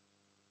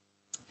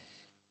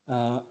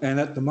 And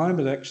at the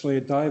moment, actually,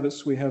 at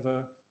Davis, we have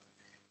a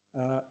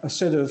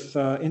set of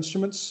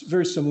instruments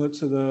very similar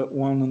to the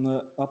one on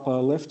the upper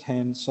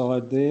left-hand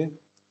side there.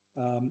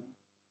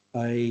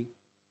 A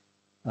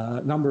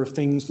number of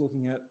things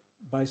looking at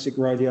basic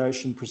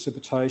radiation,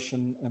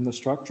 precipitation and the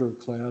structure of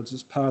clouds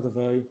as part of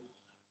a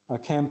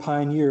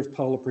campaign year of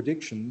polar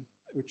prediction,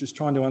 which is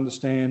trying to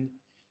understand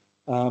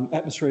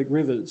atmospheric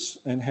rivers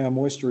and how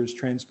moisture is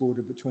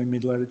transported between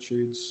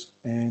mid-latitudes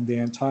and the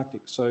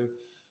Antarctic. So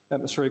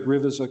atmospheric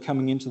rivers are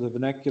coming into the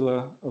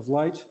vernacular of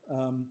late.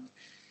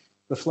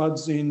 The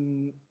floods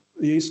in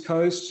the East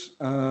Coast,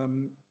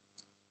 in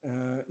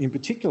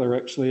particular,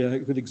 actually a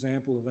good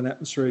example of an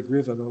atmospheric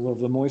river. A lot of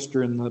the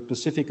moisture in the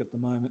Pacific at the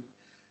moment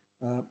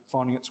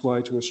finding its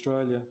way to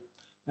Australia.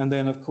 And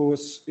then, of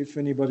course, if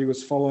anybody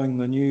was following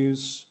the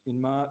news in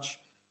March,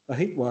 a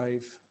heat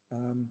wave,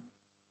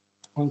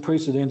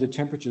 unprecedented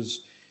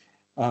temperatures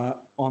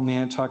on the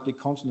Antarctic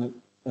continent.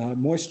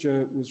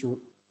 Moisture was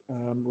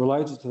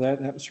related to that,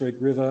 an atmospheric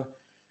river,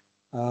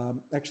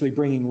 actually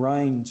bringing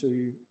rain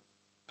to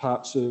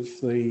parts of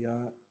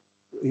the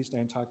East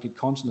Antarctic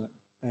continent.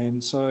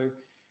 And so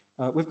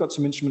we've got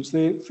some instruments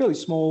there, fairly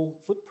small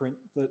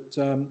footprint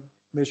that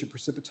measure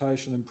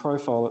precipitation and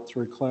profile it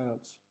through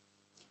clouds.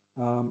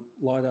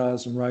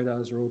 LiDARs and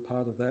radars are all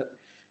part of that.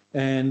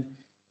 And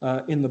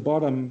in the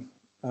bottom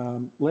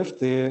left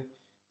there,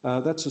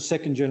 that's a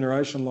second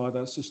generation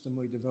LiDAR system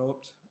we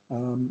developed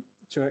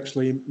to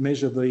actually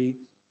measure the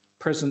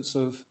presence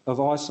of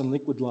ice and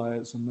liquid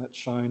layers, and that's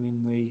shown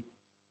in the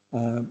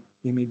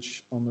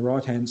image on the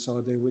right-hand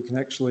side there. We can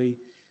actually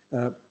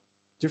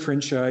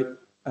differentiate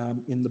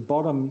in the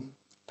bottom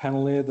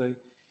panel there,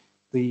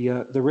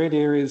 the red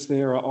areas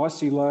there are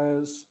icy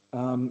layers,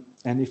 and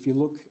if you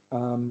look,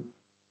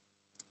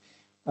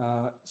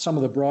 some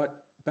of the bright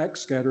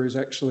backscatter is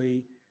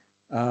actually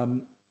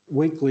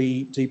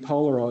weakly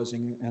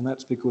depolarising, and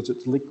that's because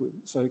it's liquid.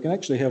 So you can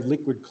actually have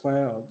liquid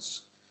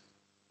clouds,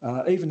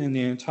 even in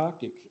the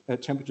Antarctic,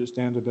 at temperatures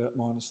down to about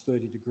minus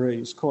 30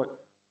 degrees. Quite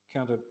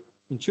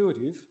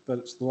counterintuitive, but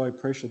it's the low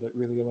pressure that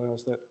really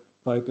allows that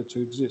vapour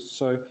to exist.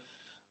 So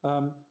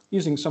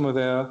using some of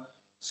our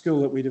skill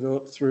that we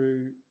developed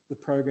through the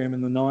program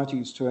in the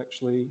 90s to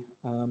actually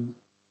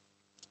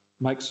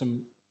make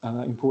some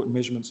important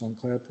measurements on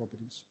cloud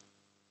properties.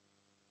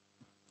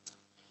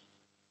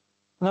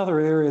 Another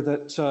area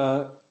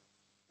that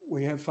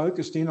we have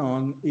focused in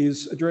on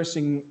is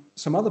addressing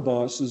some other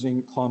biases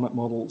in climate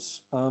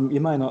models. You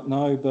may not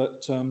know,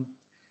 but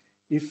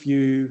if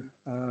you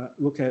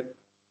look at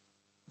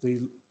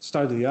the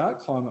state-of-the-art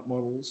climate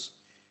models,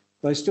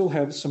 they still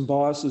have some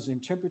biases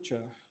in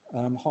temperature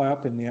high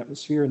up in the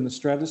atmosphere, in the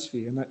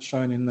stratosphere, and that's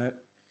shown in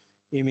that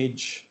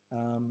image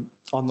on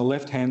the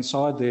left-hand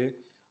side there,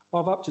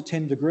 of up to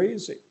 10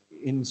 degrees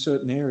in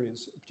certain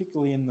areas,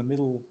 particularly in the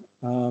middle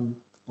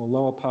or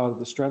lower part of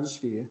the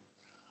stratosphere.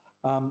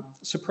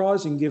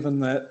 Surprising given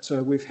that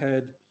we've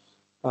had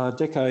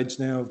decades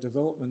now of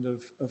development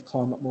of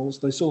climate models.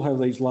 They still have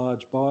these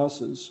large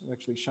biases,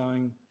 actually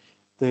showing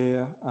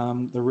there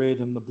the red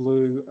and the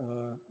blue,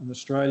 an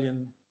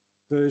Australian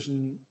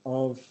version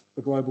of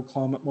the global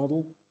climate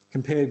model.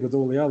 Compared with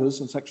all the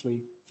others, it's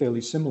actually fairly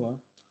similar.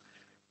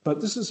 But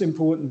this is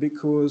important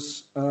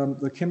because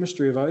the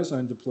chemistry of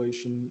ozone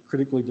depletion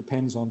critically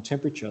depends on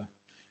temperature.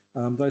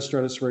 Those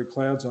stratospheric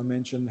clouds I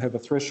mentioned have a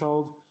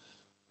threshold,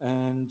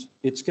 and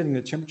it's getting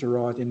the temperature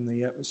right in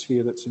the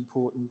atmosphere that's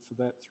important for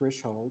that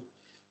threshold.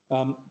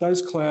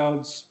 Those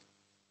clouds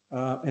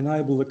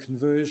enable the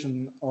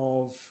conversion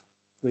of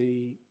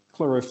the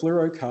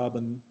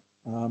chlorofluorocarbon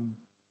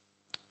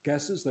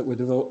gases that were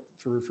developed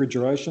for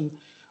refrigeration,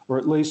 or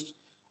at least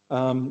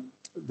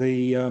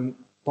the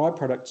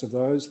byproducts of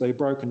those. They're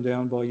broken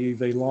down by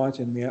UV light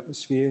in the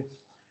atmosphere.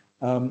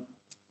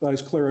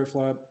 Those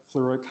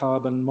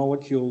chlorofluorocarbon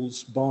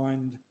molecules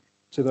bind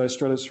to those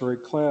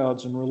stratospheric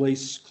clouds and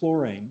release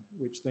chlorine,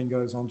 which then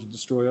goes on to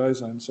destroy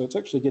ozone. So it's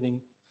actually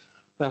getting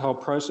that whole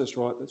process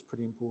right that's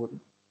pretty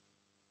important.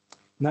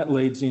 And that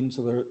leads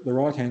into the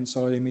right-hand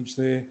side image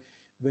there,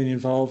 being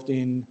involved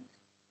in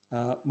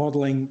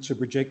modelling to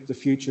project the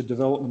future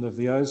development of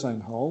the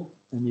ozone hole.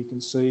 And you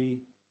can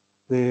see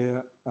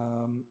there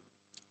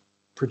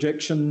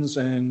projections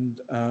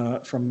and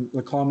from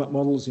the climate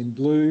models in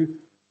blue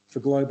for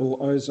global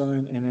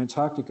ozone and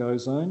Antarctic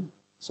ozone.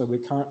 So we're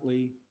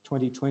currently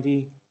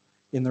 2020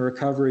 in the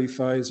recovery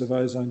phase of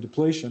ozone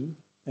depletion,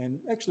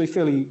 and actually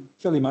fairly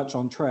much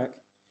on track.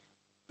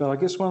 But I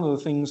guess one of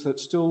the things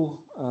that's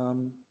still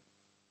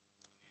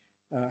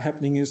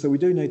happening is that we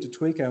do need to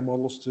tweak our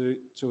models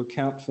to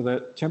account for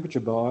that temperature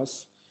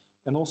bias,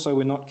 and also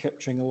we're not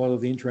capturing a lot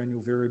of the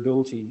interannual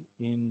variability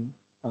in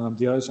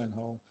the ozone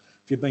hole.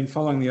 If you've been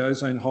following the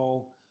ozone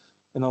hole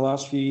in the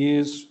last few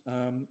years.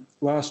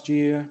 Last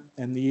year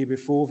and the year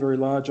before, very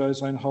large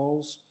ozone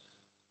holes.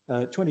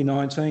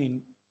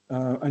 2019,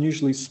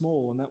 unusually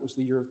small, and that was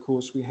the year, of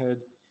course, we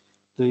had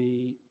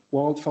the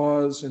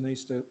wildfires in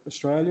East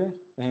Australia,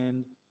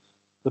 and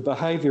the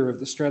behaviour of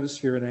the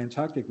stratosphere in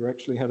Antarctica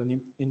actually had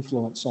an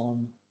influence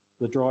on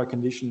the dry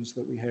conditions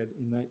that we had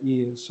in that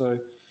year. So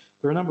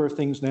there are a number of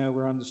things now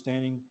we're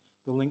understanding.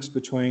 The links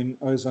between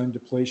ozone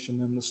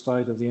depletion and the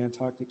state of the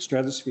Antarctic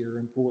stratosphere are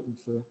important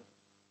for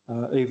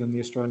even the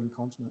Australian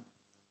continent.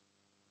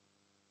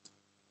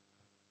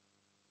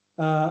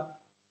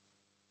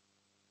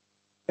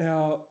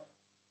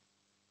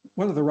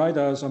 One of the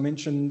radars I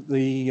mentioned,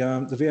 the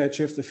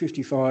VHF, the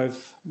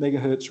 55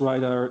 megahertz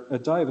radar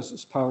at Davis,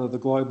 is part of the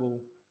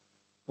global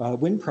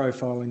wind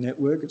profiling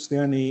network. It's the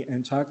only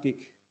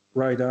Antarctic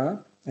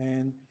radar,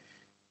 and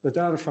the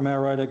data from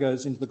our radar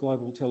goes into the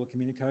global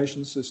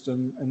telecommunications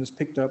system and is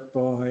picked up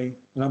by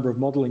a number of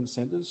modelling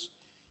centres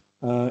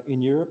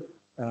in Europe,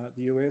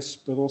 the US,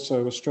 but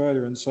also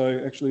Australia. And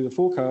so actually the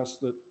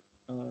forecast that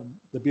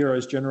the Bureau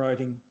is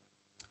generating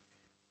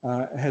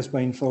has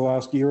been for the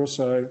last year or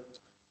so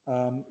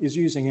is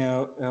using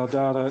our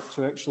data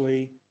to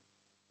actually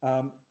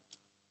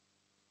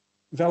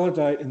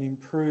validate and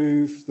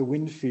improve the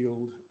wind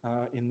field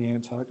in the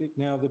Antarctic.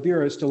 Now, the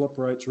Bureau still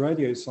operates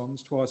radio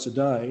sondes twice a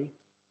day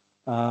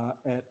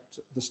at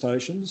the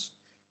stations,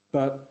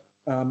 but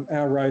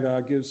our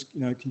radar gives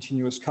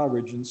continuous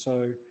coverage, and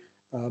so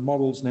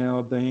models now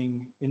are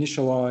being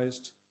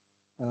initialised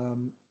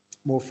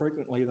more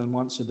frequently than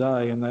once a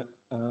day, and that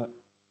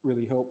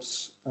really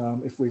helps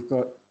if we've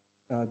got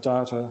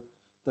data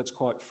that's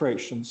quite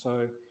fresh, and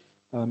so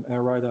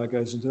our radar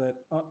goes into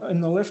that.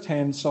 On the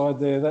left-hand side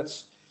there,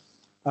 that's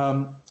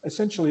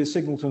essentially a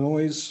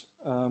signal-to-noise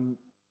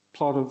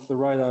plot of the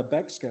radar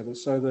backscatter.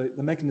 So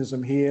the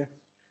mechanism here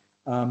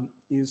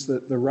is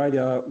that the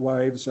radar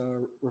waves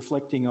are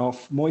reflecting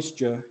off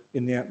moisture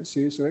in the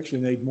atmosphere, so we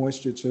actually need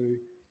moisture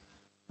to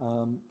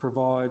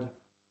provide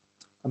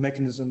a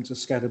mechanism to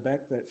scatter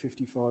back that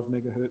 55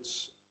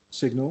 megahertz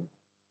signal.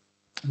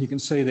 You can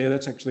see there,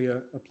 that's actually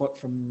a plot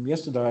from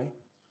yesterday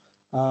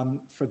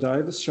for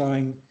Davis,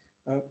 showing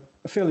a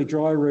fairly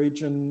dry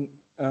region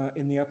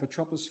in the upper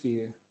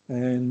troposphere,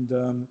 and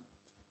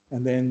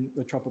then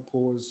the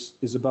tropopause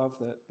is above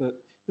that.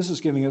 But this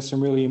is giving us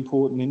some really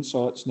important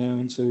insights now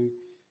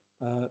into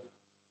the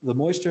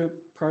moisture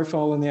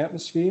profile in the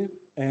atmosphere,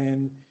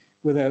 and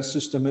with our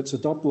system it's a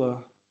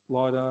Doppler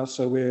LiDAR,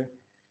 so we're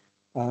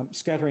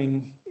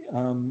scattering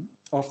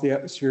off the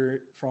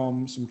atmosphere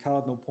from some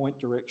cardinal point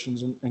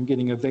directions and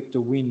getting a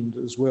vector wind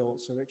as well,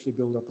 so we actually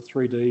build up a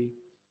 3D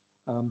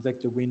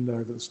vector wind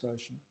over the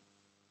station.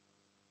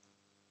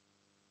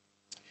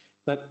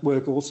 That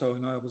work also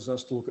enables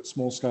us to look at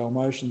small-scale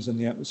motions in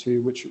the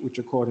atmosphere, which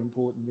are quite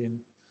important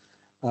in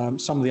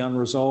some of the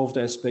unresolved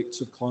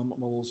aspects of climate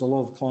models. A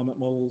lot of climate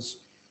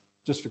models,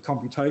 just for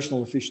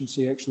computational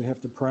efficiency, actually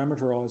have to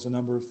parameterise a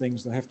number of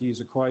things. They have to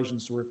use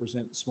equations to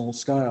represent the small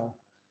scale,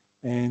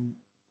 and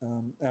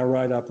our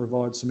radar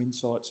provides some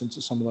insights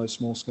into some of those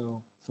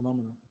small-scale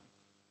phenomena.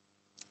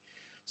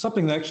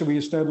 Something that actually we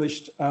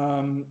established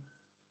in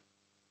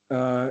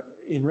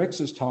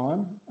Rex's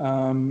time,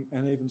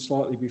 and even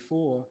slightly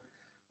before,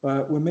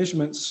 were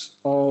measurements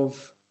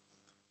of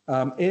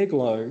air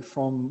glow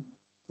from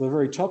the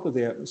very top of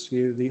the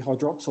atmosphere. The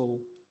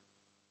hydroxyl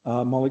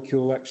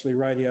molecule actually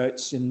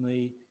radiates in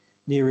the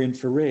near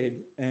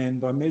infrared,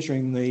 and by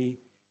measuring the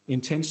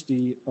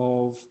intensity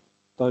of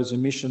those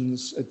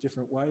emissions at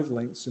different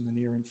wavelengths in the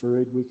near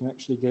infrared, we can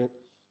actually get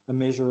a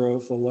measure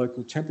of the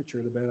local temperature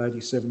at about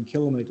 87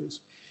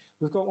 kilometres.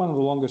 We've got one of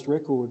the longest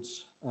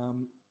records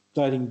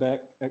dating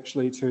back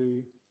actually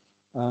to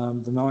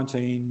the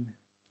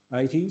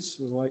 1980s,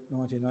 the late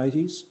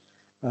 1980s.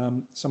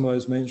 Some of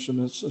those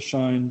measurements are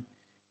shown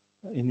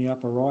in the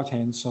upper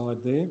right-hand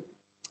side there.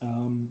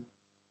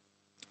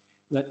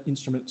 That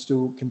instrument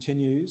still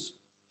continues.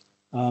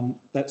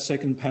 That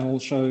second panel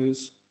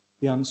shows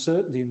the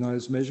uncertainty in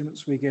those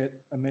measurements. We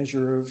get a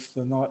measure of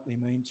the nightly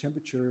mean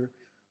temperature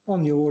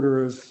on the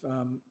order of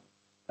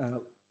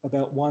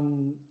about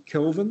 1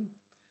 Kelvin,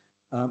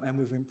 and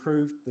we've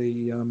improved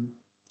the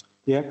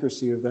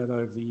accuracy of that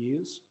over the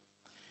years.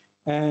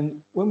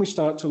 And when we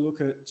start to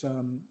look at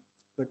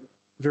the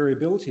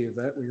variability of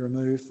that, we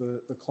remove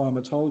the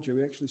climatology,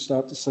 we actually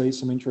start to see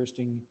some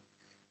interesting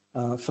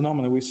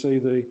phenomena. We see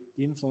the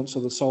influence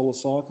of the solar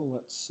cycle,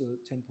 that's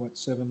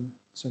 10.7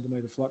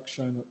 centimetre flux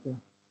shown at the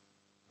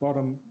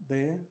bottom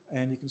there,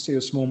 and you can see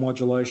a small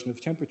modulation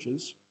of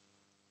temperatures.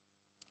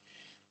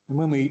 And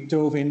when we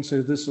delve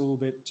into this a little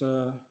bit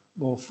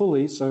more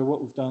fully, so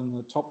what we've done in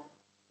the top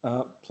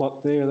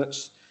plot there,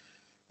 that's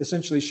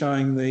essentially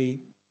showing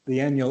the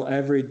annual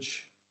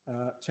average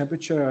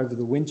temperature over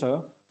the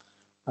winter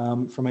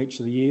from each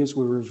of the years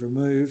where we've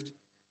removed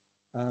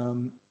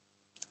the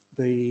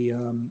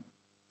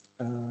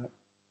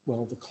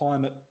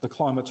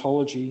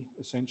climatology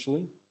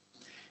essentially.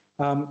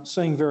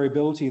 Seeing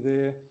variability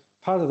there,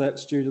 part of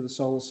that's due to the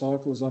solar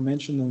cycle, as I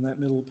mentioned, and that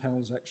middle panel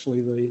is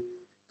actually the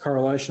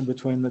correlation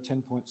between the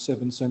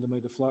 10.7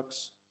 centimetre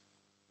flux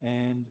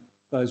and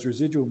those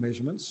residual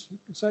measurements. You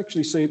can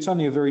actually see it's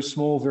only a very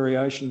small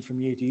variation from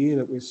year to year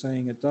that we're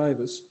seeing at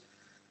Davis.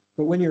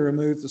 But when you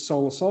remove the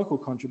solar cycle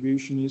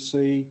contribution, you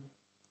see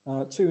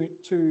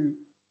two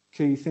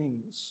key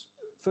things.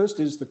 First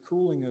is the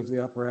cooling of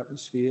the upper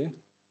atmosphere.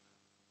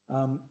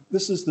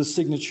 This is the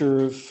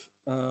signature of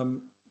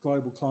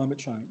global climate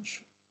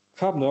change.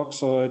 Carbon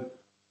dioxide,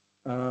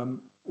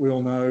 we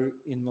all know,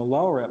 in the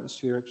lower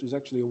atmosphere is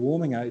actually a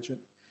warming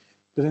agent,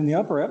 but in the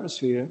upper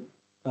atmosphere,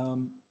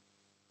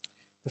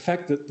 the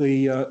fact that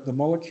the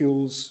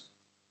molecules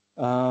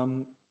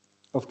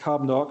of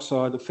carbon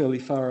dioxide are fairly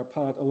far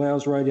apart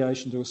allows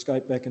radiation to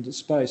escape back into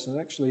space, and it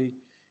actually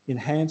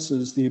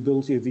enhances the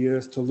ability of the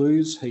Earth to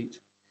lose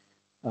heat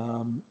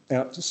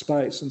out to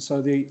space. And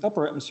so the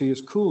upper atmosphere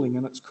is cooling,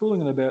 and it's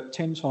cooling at about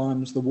 10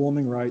 times the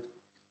warming rate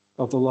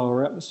of the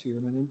lower atmosphere.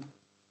 And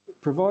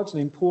it provides an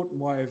important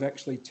way of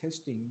actually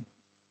testing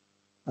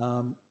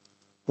the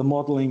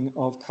modelling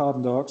of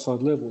carbon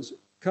dioxide levels.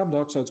 Carbon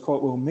dioxide is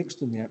quite well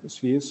mixed in the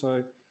atmosphere,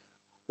 so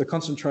the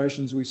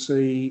concentrations we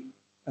see,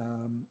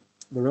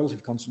 the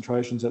relative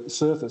concentrations at the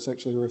surface,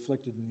 actually are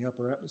reflected in the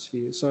upper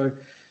atmosphere. So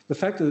the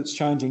fact that it's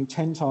changing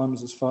 10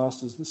 times as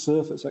fast as the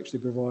surface actually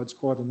provides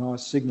quite a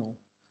nice signal.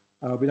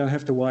 We don't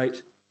have to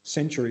wait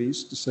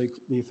centuries to see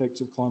the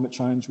effects of climate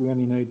change. We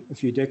only need a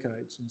few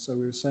decades, and so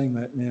we're seeing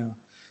that now.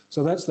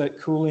 So that's that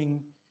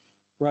cooling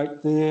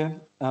rate there.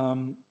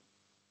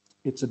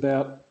 It's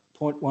about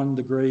 0.1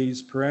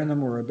 degrees per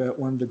annum, or about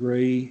 1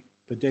 degree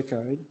per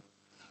decade.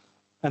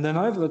 And then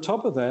over the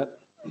top of that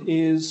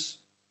is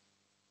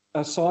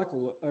a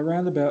cycle,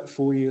 around about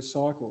 4-year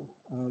cycle.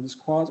 This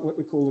what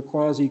we call the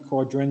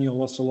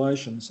quasi-quadrennial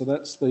oscillation. So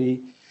that's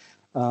the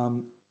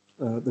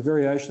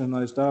variation in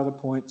those data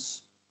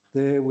points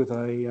there with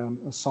a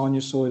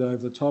sinusoid over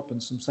the top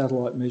and some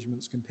satellite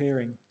measurements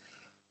comparing.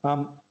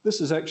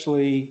 This is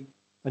actually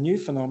a new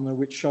phenomenon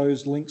which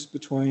shows links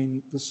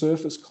between the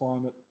surface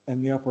climate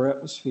and the upper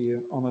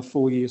atmosphere on a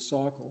 4-year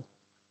cycle.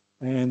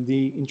 And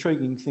the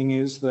intriguing thing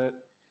is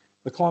that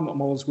the climate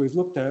models we've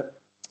looked at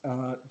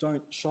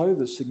don't show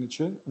the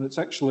signature, and it's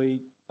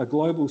actually a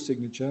global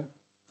signature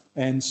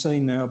and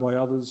seen now by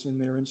others in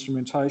their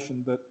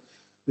instrumentation. But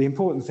the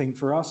important thing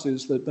for us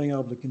is that being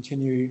able to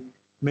continue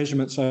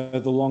measurements over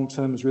the long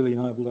term has really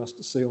enabled us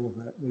to see all of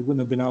that. We wouldn't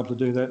have been able to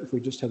do that if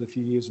we just had a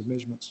few years of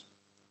measurements.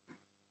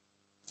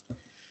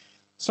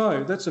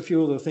 So that's a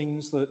few of the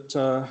things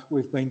that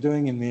we've been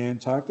doing in the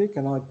Antarctic,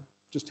 and I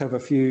just have a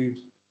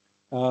few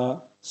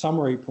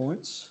summary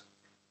points.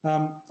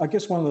 I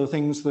guess one of the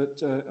things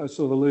that I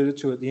sort of alluded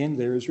to at the end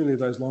there is really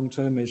those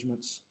long-term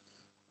measurements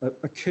are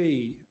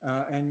key.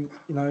 And,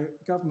 you know,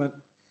 government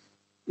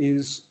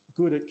is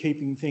good at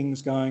keeping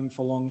things going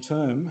for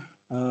long-term,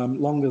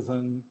 longer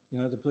than, you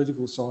know, the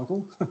political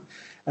cycle.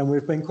 And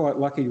we've been quite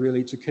lucky,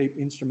 really, to keep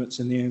instruments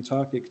in the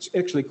Antarctic. It's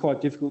actually quite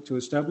difficult to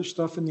establish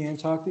stuff in the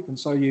Antarctic, and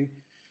so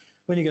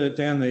when you get it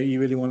down there, you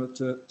really want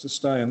it to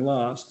stay and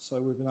last.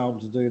 So we've been able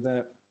to do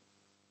that.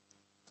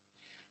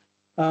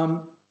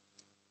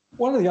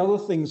 One of the other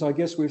things I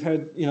guess we've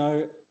had, you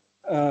know,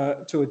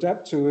 to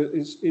adapt to it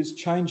is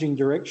changing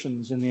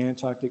directions in the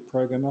Antarctic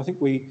program. I think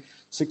we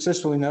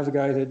successfully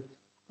navigated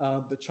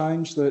the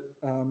change that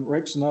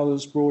Rex and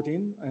others brought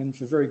in, and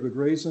for very good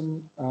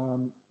reason.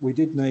 We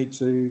did need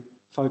to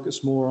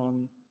focus more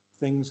on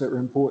things that were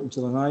important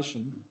to the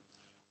nation.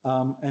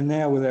 And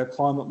now with our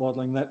climate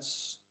modelling,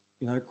 that's,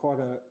 you know, quite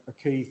a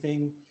key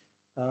thing.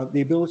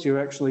 The ability to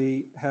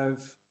actually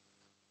have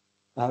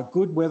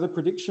good weather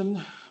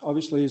prediction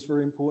obviously is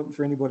very important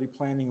for anybody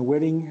planning a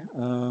wedding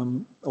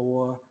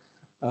or,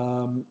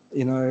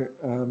 you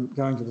know,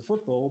 going to the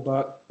football,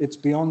 but it's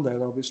beyond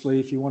that, obviously.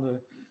 If you want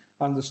to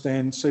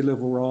understand sea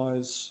level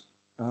rise,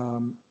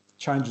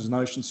 changes in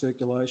ocean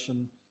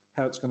circulation,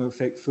 how it's going to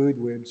affect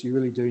food webs, you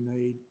really do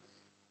need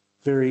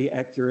very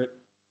accurate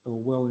or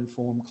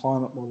well-informed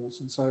climate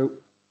models. And so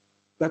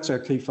that's our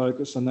key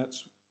focus, and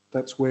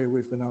that's where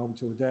we've been able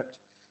to adapt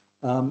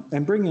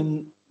and bring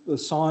in the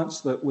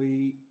science that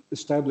we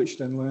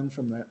established and learned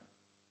from that.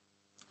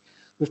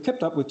 We've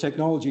kept up with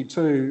technology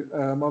too.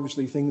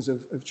 Obviously things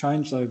have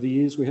changed over the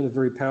years. We had a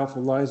very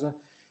powerful laser.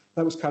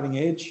 That was cutting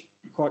edge,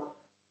 quite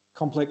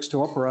complex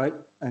to operate,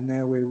 and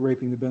now we're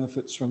reaping the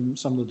benefits from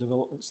some of the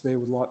developments there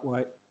with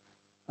lightweight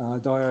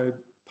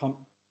diode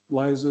pump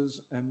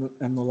lasers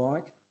and the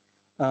like.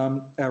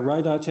 Our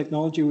radar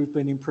technology, we've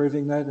been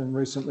improving that, and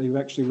recently we've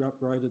actually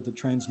upgraded the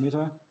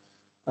transmitter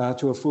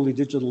to a fully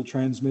digital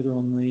transmitter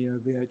on the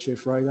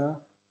VHF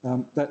radar.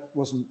 That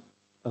wasn't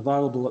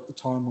available at the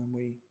time when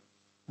we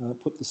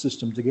put the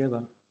system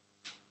together.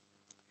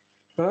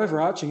 But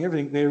overarching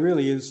everything there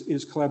really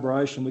is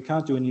collaboration. We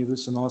can't do any of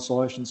this in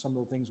isolation. Some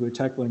of the things we're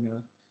tackling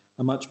are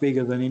much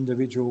bigger than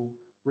individual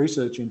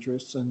research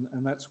interests,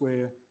 and that's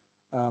where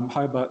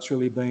Hobart's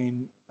really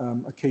been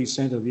a key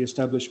centre, the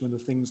establishment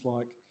of things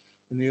like,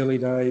 in the early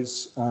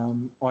days,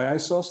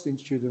 IASOS, the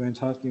Institute of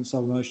Antarctic and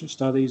Southern Ocean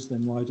Studies,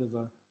 then later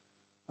the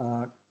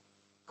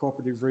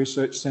Cooperative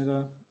Research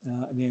Centre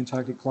and the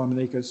Antarctic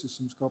Climate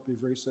Ecosystems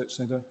Cooperative Research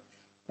Centre.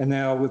 And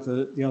now with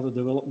the other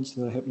developments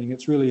that are happening,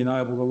 it's really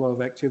enabled a lot of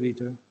activity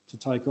to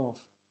take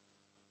off.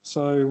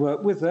 So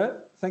with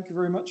that, thank you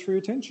very much for your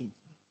attention.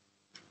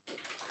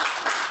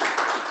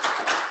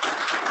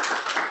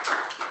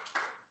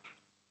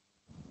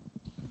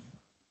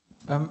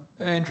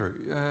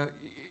 Andrew,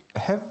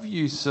 have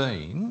you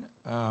seen,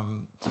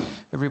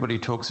 everybody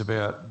talks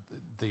about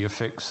the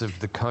effects of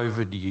the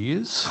COVID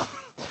years,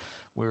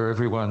 where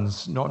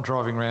everyone's not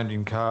driving around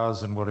in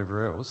cars and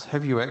whatever else.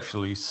 Have you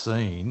actually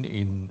seen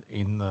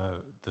in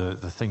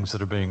the things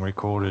that are being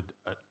recorded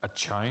a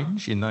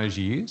change in those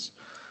years?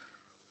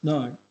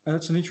 No,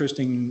 that's an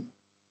interesting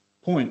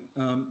point.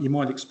 You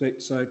might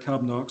expect, say,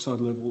 carbon dioxide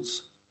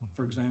levels,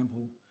 for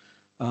example,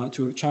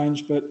 to have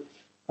changed, but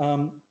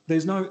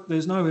there's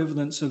no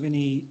evidence of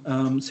any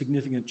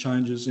significant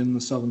changes in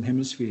the southern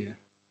hemisphere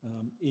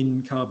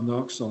in carbon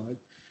dioxide.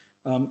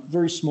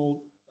 Very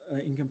small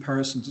in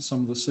comparison to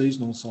some of the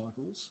seasonal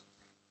cycles,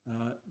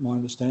 my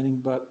understanding,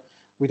 but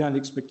we don't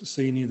expect to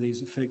see any of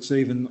these effects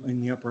even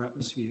in the upper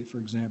atmosphere, for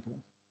example.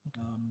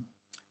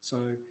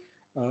 So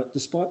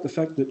despite the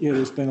fact that,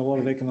 there's been a lot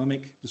of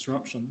economic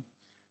disruption,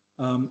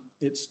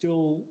 it's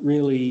still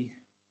really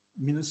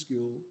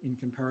minuscule in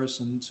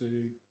comparison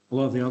to a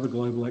lot of the other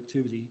global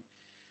activity.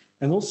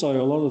 And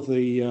also a lot of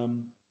the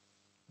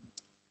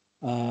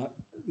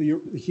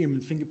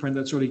human fingerprint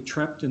that's already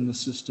trapped in the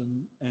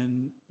system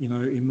and,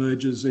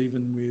 emerges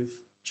even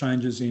with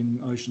changes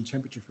in ocean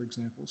temperature, for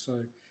example.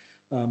 So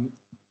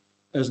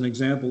as an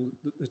example,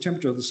 the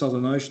temperature of the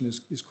Southern Ocean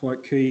is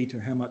quite key to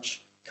how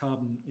much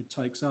carbon it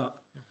takes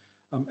up.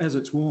 As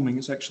it's warming,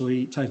 it's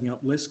actually taking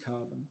up less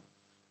carbon.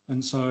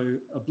 And so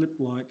a blip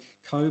like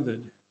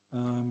COVID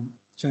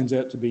turns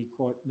out to be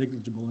quite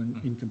negligible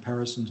in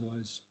comparison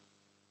to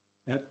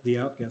the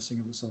outgassing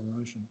of the Southern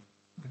Ocean.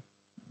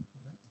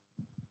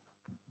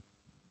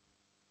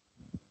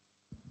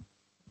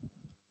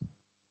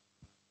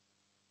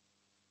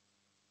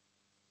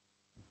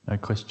 No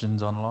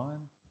questions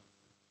online?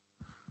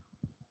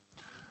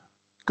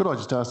 Could I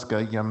just ask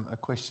a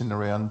question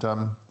around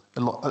a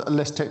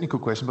less technical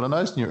question, but I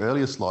noticed in your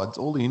earlier slides,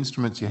 all the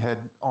instruments you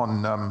had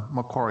on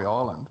Macquarie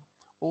Island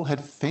all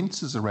had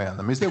fences around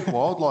them. Is there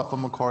wildlife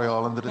on Macquarie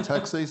Island that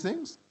attacks these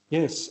things?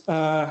 Yes,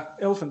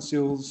 elephant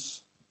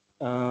seals,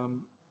 are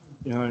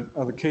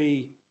the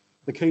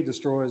key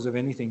destroyers of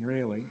anything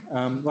really.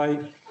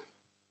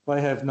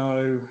 They have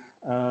no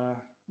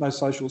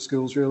social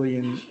skills really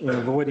in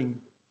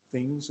avoiding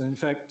things. And in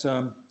fact,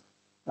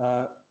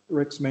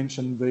 Rex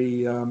mentioned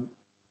the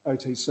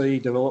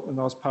OTC development.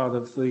 I was part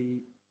of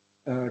the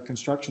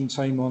construction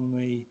team on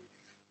the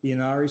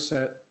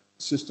Inarisat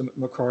system at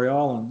Macquarie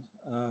Island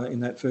in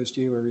that first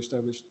year where we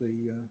established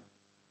the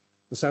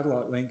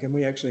satellite link, and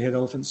we actually had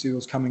elephant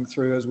seals coming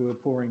through as we were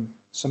pouring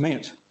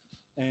cement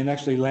and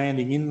actually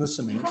landing in the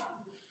cement.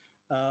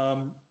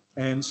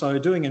 And so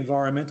doing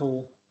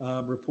environmental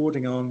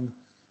reporting on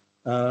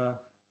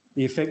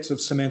the effects of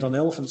cement on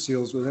elephant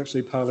seals was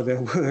actually part of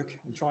our work,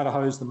 and trying to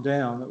hose them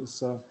down. It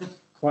was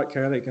quite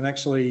chaotic. And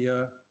actually,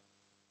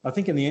 I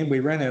think in the end we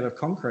ran out of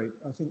concrete.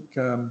 I think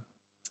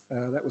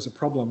that was a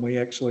problem. We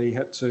actually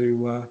had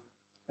to,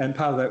 and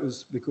part of that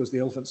was because the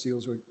elephant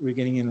seals were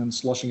getting in and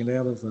sloshing it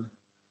out of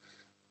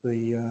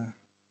the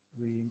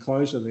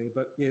enclosure there.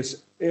 But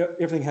yes,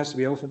 everything has to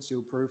be elephant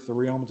seal proof, the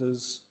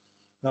rheometers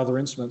and other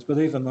instruments. But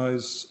even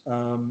those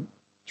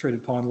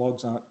treated pine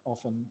logs aren't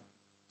often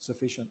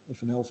sufficient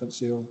if an elephant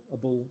seal, a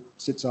bull,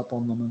 sits up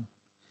on them.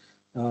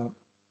 And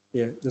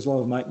there's a lot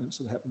of maintenance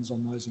that happens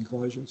on those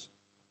enclosures.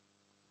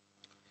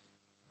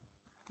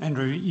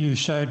 Andrew, you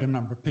showed a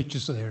number of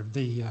pictures there of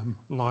the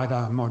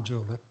LiDAR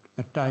module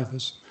at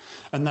Davis,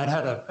 and that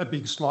had a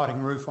big sliding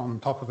roof on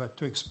top of it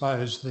to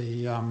expose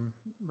the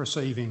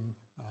receiving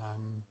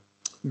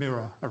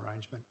mirror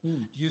arrangement.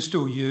 Do you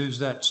still use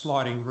that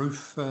sliding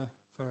roof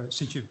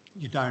since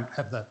you don't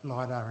have that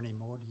LiDAR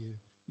anymore? Do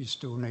you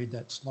still need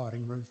that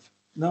sliding roof?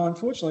 No,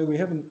 unfortunately, we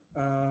haven't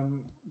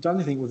done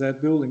anything with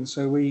that building.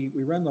 So we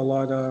ran the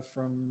LiDAR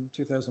from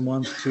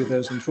 2001 to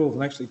 2012,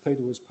 and actually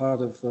Peter was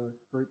part of the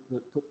group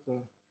that put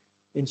the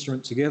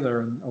instrument together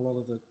and a lot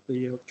of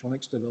the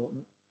electronics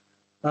development.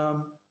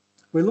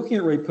 We're looking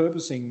at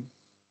repurposing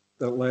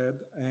the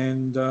lab,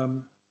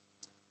 and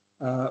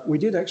we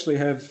did actually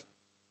have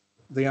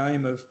the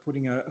aim of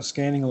putting a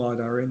scanning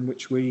LiDAR in,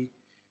 which we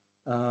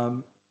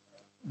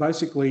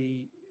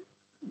basically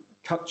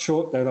cut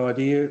short that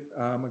idea.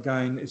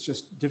 Again, it's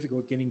just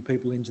difficult getting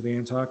people into the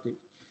Antarctic,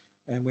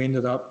 and we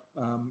ended up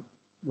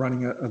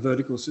running a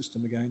vertical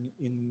system again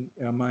in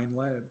our main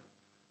lab.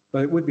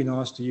 But it would be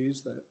nice to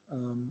use that.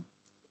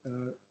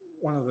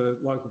 One of the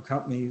local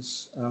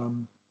companies,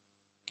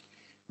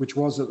 which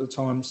was at the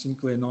time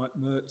Sinclair Knight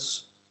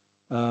Mertz,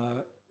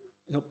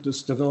 helped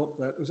us develop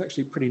that. It was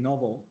actually pretty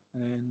novel,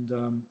 and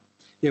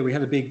we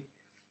had a big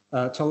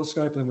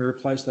telescope, and we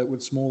replaced that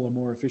with smaller,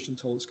 more efficient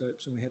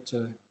telescopes, and we had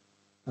to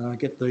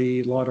get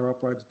the LiDAR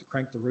operator to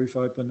crank the roof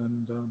open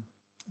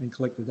and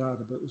collect the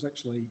data. But it was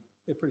actually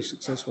pretty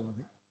successful, I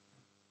think.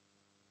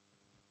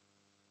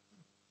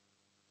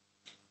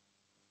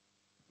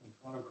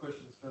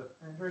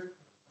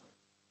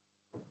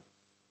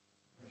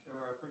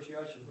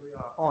 appreciation we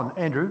are on.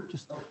 Andrew,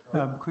 just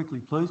quickly,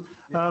 please.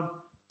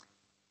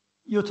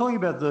 You're talking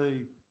about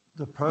the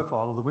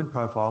profile or the wind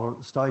profile at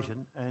the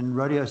station and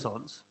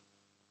radiosondes.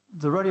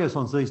 The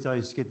radiosondes these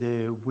days get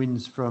their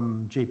winds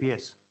from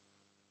GPS.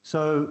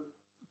 So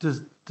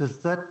does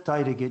that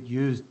data get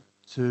used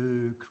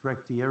to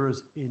correct the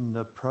errors in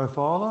the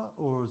profiler,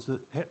 or is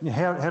it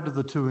how do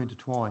the two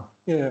intertwine?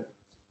 Yeah,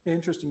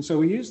 interesting. So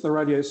we use the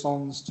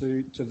radiosondes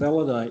to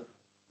validate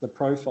the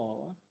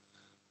profiler.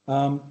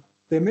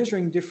 They're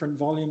measuring different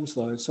volumes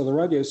though, so the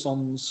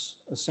radiosondes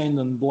ascend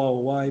and blow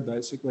away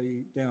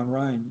basically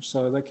downrange.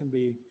 So they can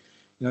be,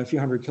 a few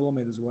hundred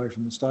kilometres away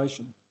from the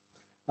station,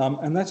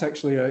 and that's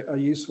actually a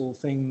useful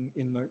thing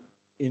in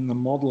the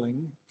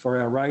modelling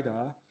for our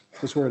radar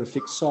because we're at a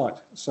fixed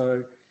site.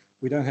 So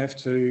we don't have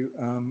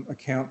to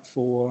account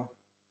for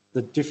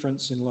the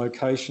difference in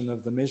location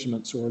of the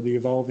measurements or the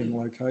evolving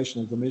location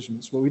of the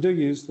measurements. But we have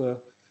used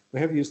the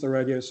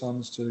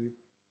radiosondes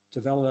to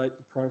validate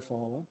the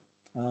profiler.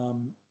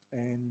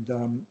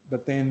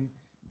 But then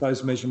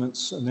those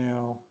measurements are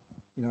now,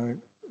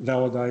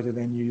 validated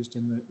and used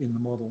in the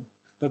model.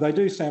 But they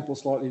do sample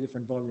slightly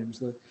different volumes.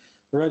 The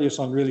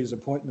radiosonde really is a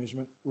point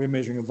measurement. We're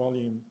measuring a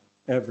volume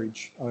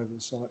average over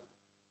the site.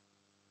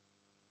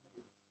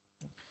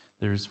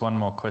 There is one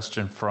more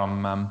question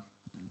from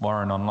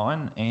Warren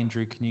online.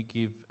 Andrew, can you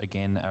give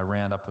again a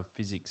roundup of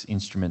physics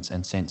instruments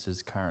and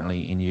sensors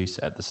currently in use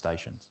at the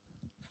stations?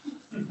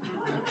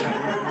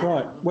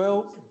 Right.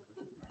 Well,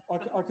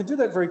 I could do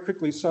that very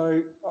quickly.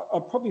 So I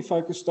probably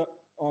focused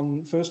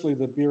on, firstly,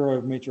 the Bureau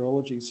of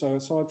Meteorology. So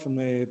aside from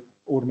their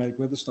automatic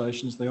weather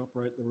stations, they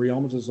operate the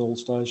rheometers all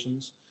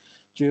stations.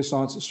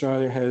 Geoscience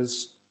Australia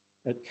has,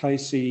 at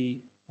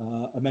Casey,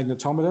 a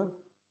magnetometer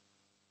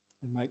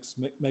and makes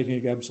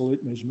magnetic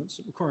absolute measurements.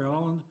 At Macquarie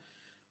Island,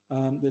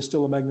 there's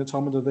still a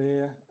magnetometer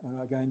there,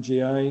 again,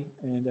 GA,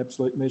 and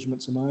absolute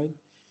measurements are made.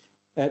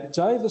 At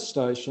Davis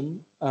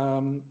Station,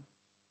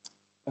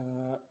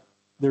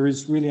 there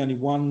is really only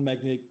one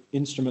magnetic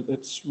instrument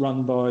that's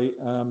run by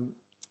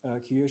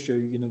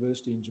Kyushu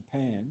University in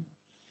Japan.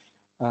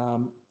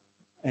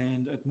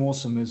 And at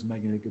Mawson, there's a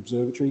magnetic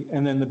observatory.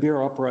 And then the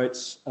Bureau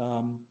operates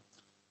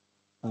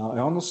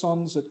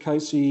ionosondes at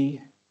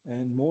Casey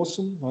and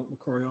Mawson. Like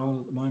Macquarie Island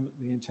at the moment,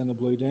 the antenna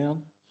blew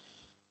down.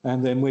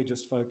 And then we're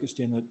just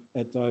focused in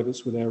at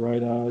Davis with our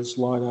radars,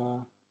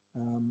 LiDAR,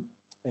 and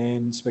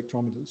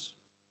spectrometers.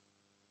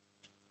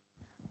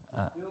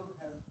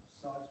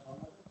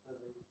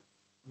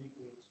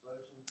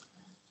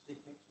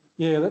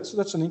 Yeah,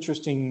 that's an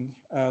interesting.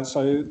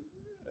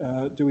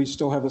 Do we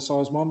still have a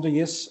seismometer?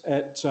 Yes,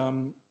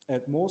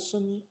 at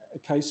Mawson,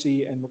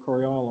 Casey, and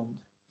Macquarie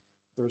Island,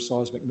 there are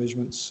seismic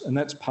measurements, and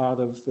that's part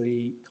of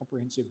the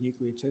Comprehensive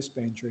Nuclear Test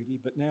Ban Treaty.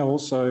 But now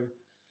also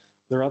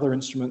there are other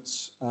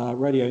instruments,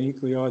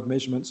 radionuclide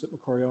measurements at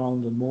Macquarie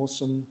Island and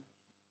Mawson,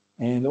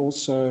 and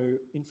also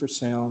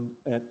infrasound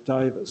at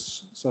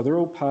Davis. So they're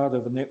all part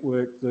of a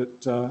network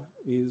that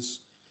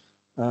is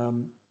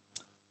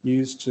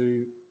used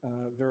to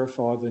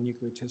verify the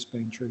Nuclear Test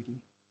Ban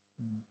Treaty.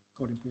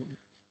 Quite important.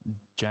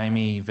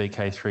 Jamie,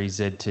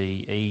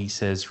 VK3ZTE,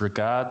 says,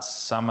 regards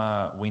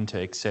summer, winter,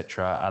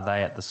 etc. Are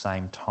they at the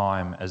same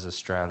time as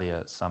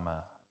Australia,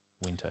 summer,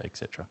 winter,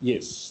 etc.?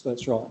 Yes,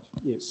 that's right.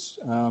 Yes.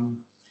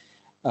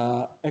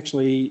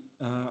 Actually,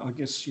 I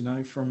guess,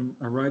 from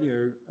a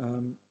radio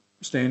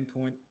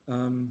standpoint,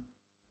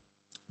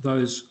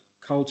 those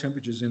cold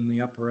temperatures in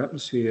the upper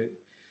atmosphere,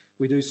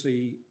 we do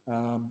see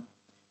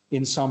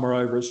in summer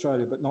over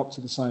Australia, but not to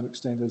the same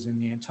extent as in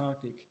the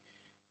Antarctic.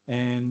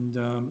 And,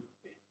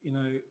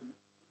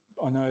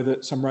 I know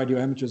that some radio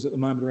amateurs at the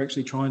moment are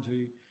actually trying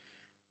to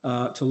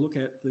look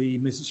at the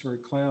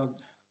mesospheric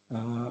cloud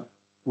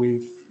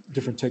with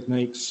different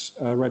techniques,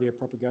 radio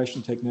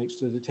propagation techniques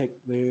to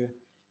detect their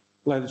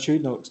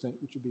latitudinal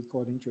extent, which would be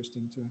quite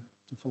interesting to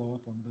follow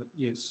up on. But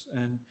yes,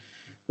 and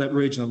that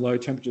region of low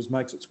temperatures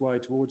makes its way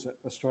towards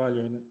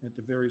Australia and it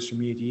varies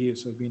from year to year,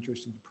 so it'd be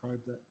interesting to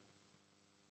probe that.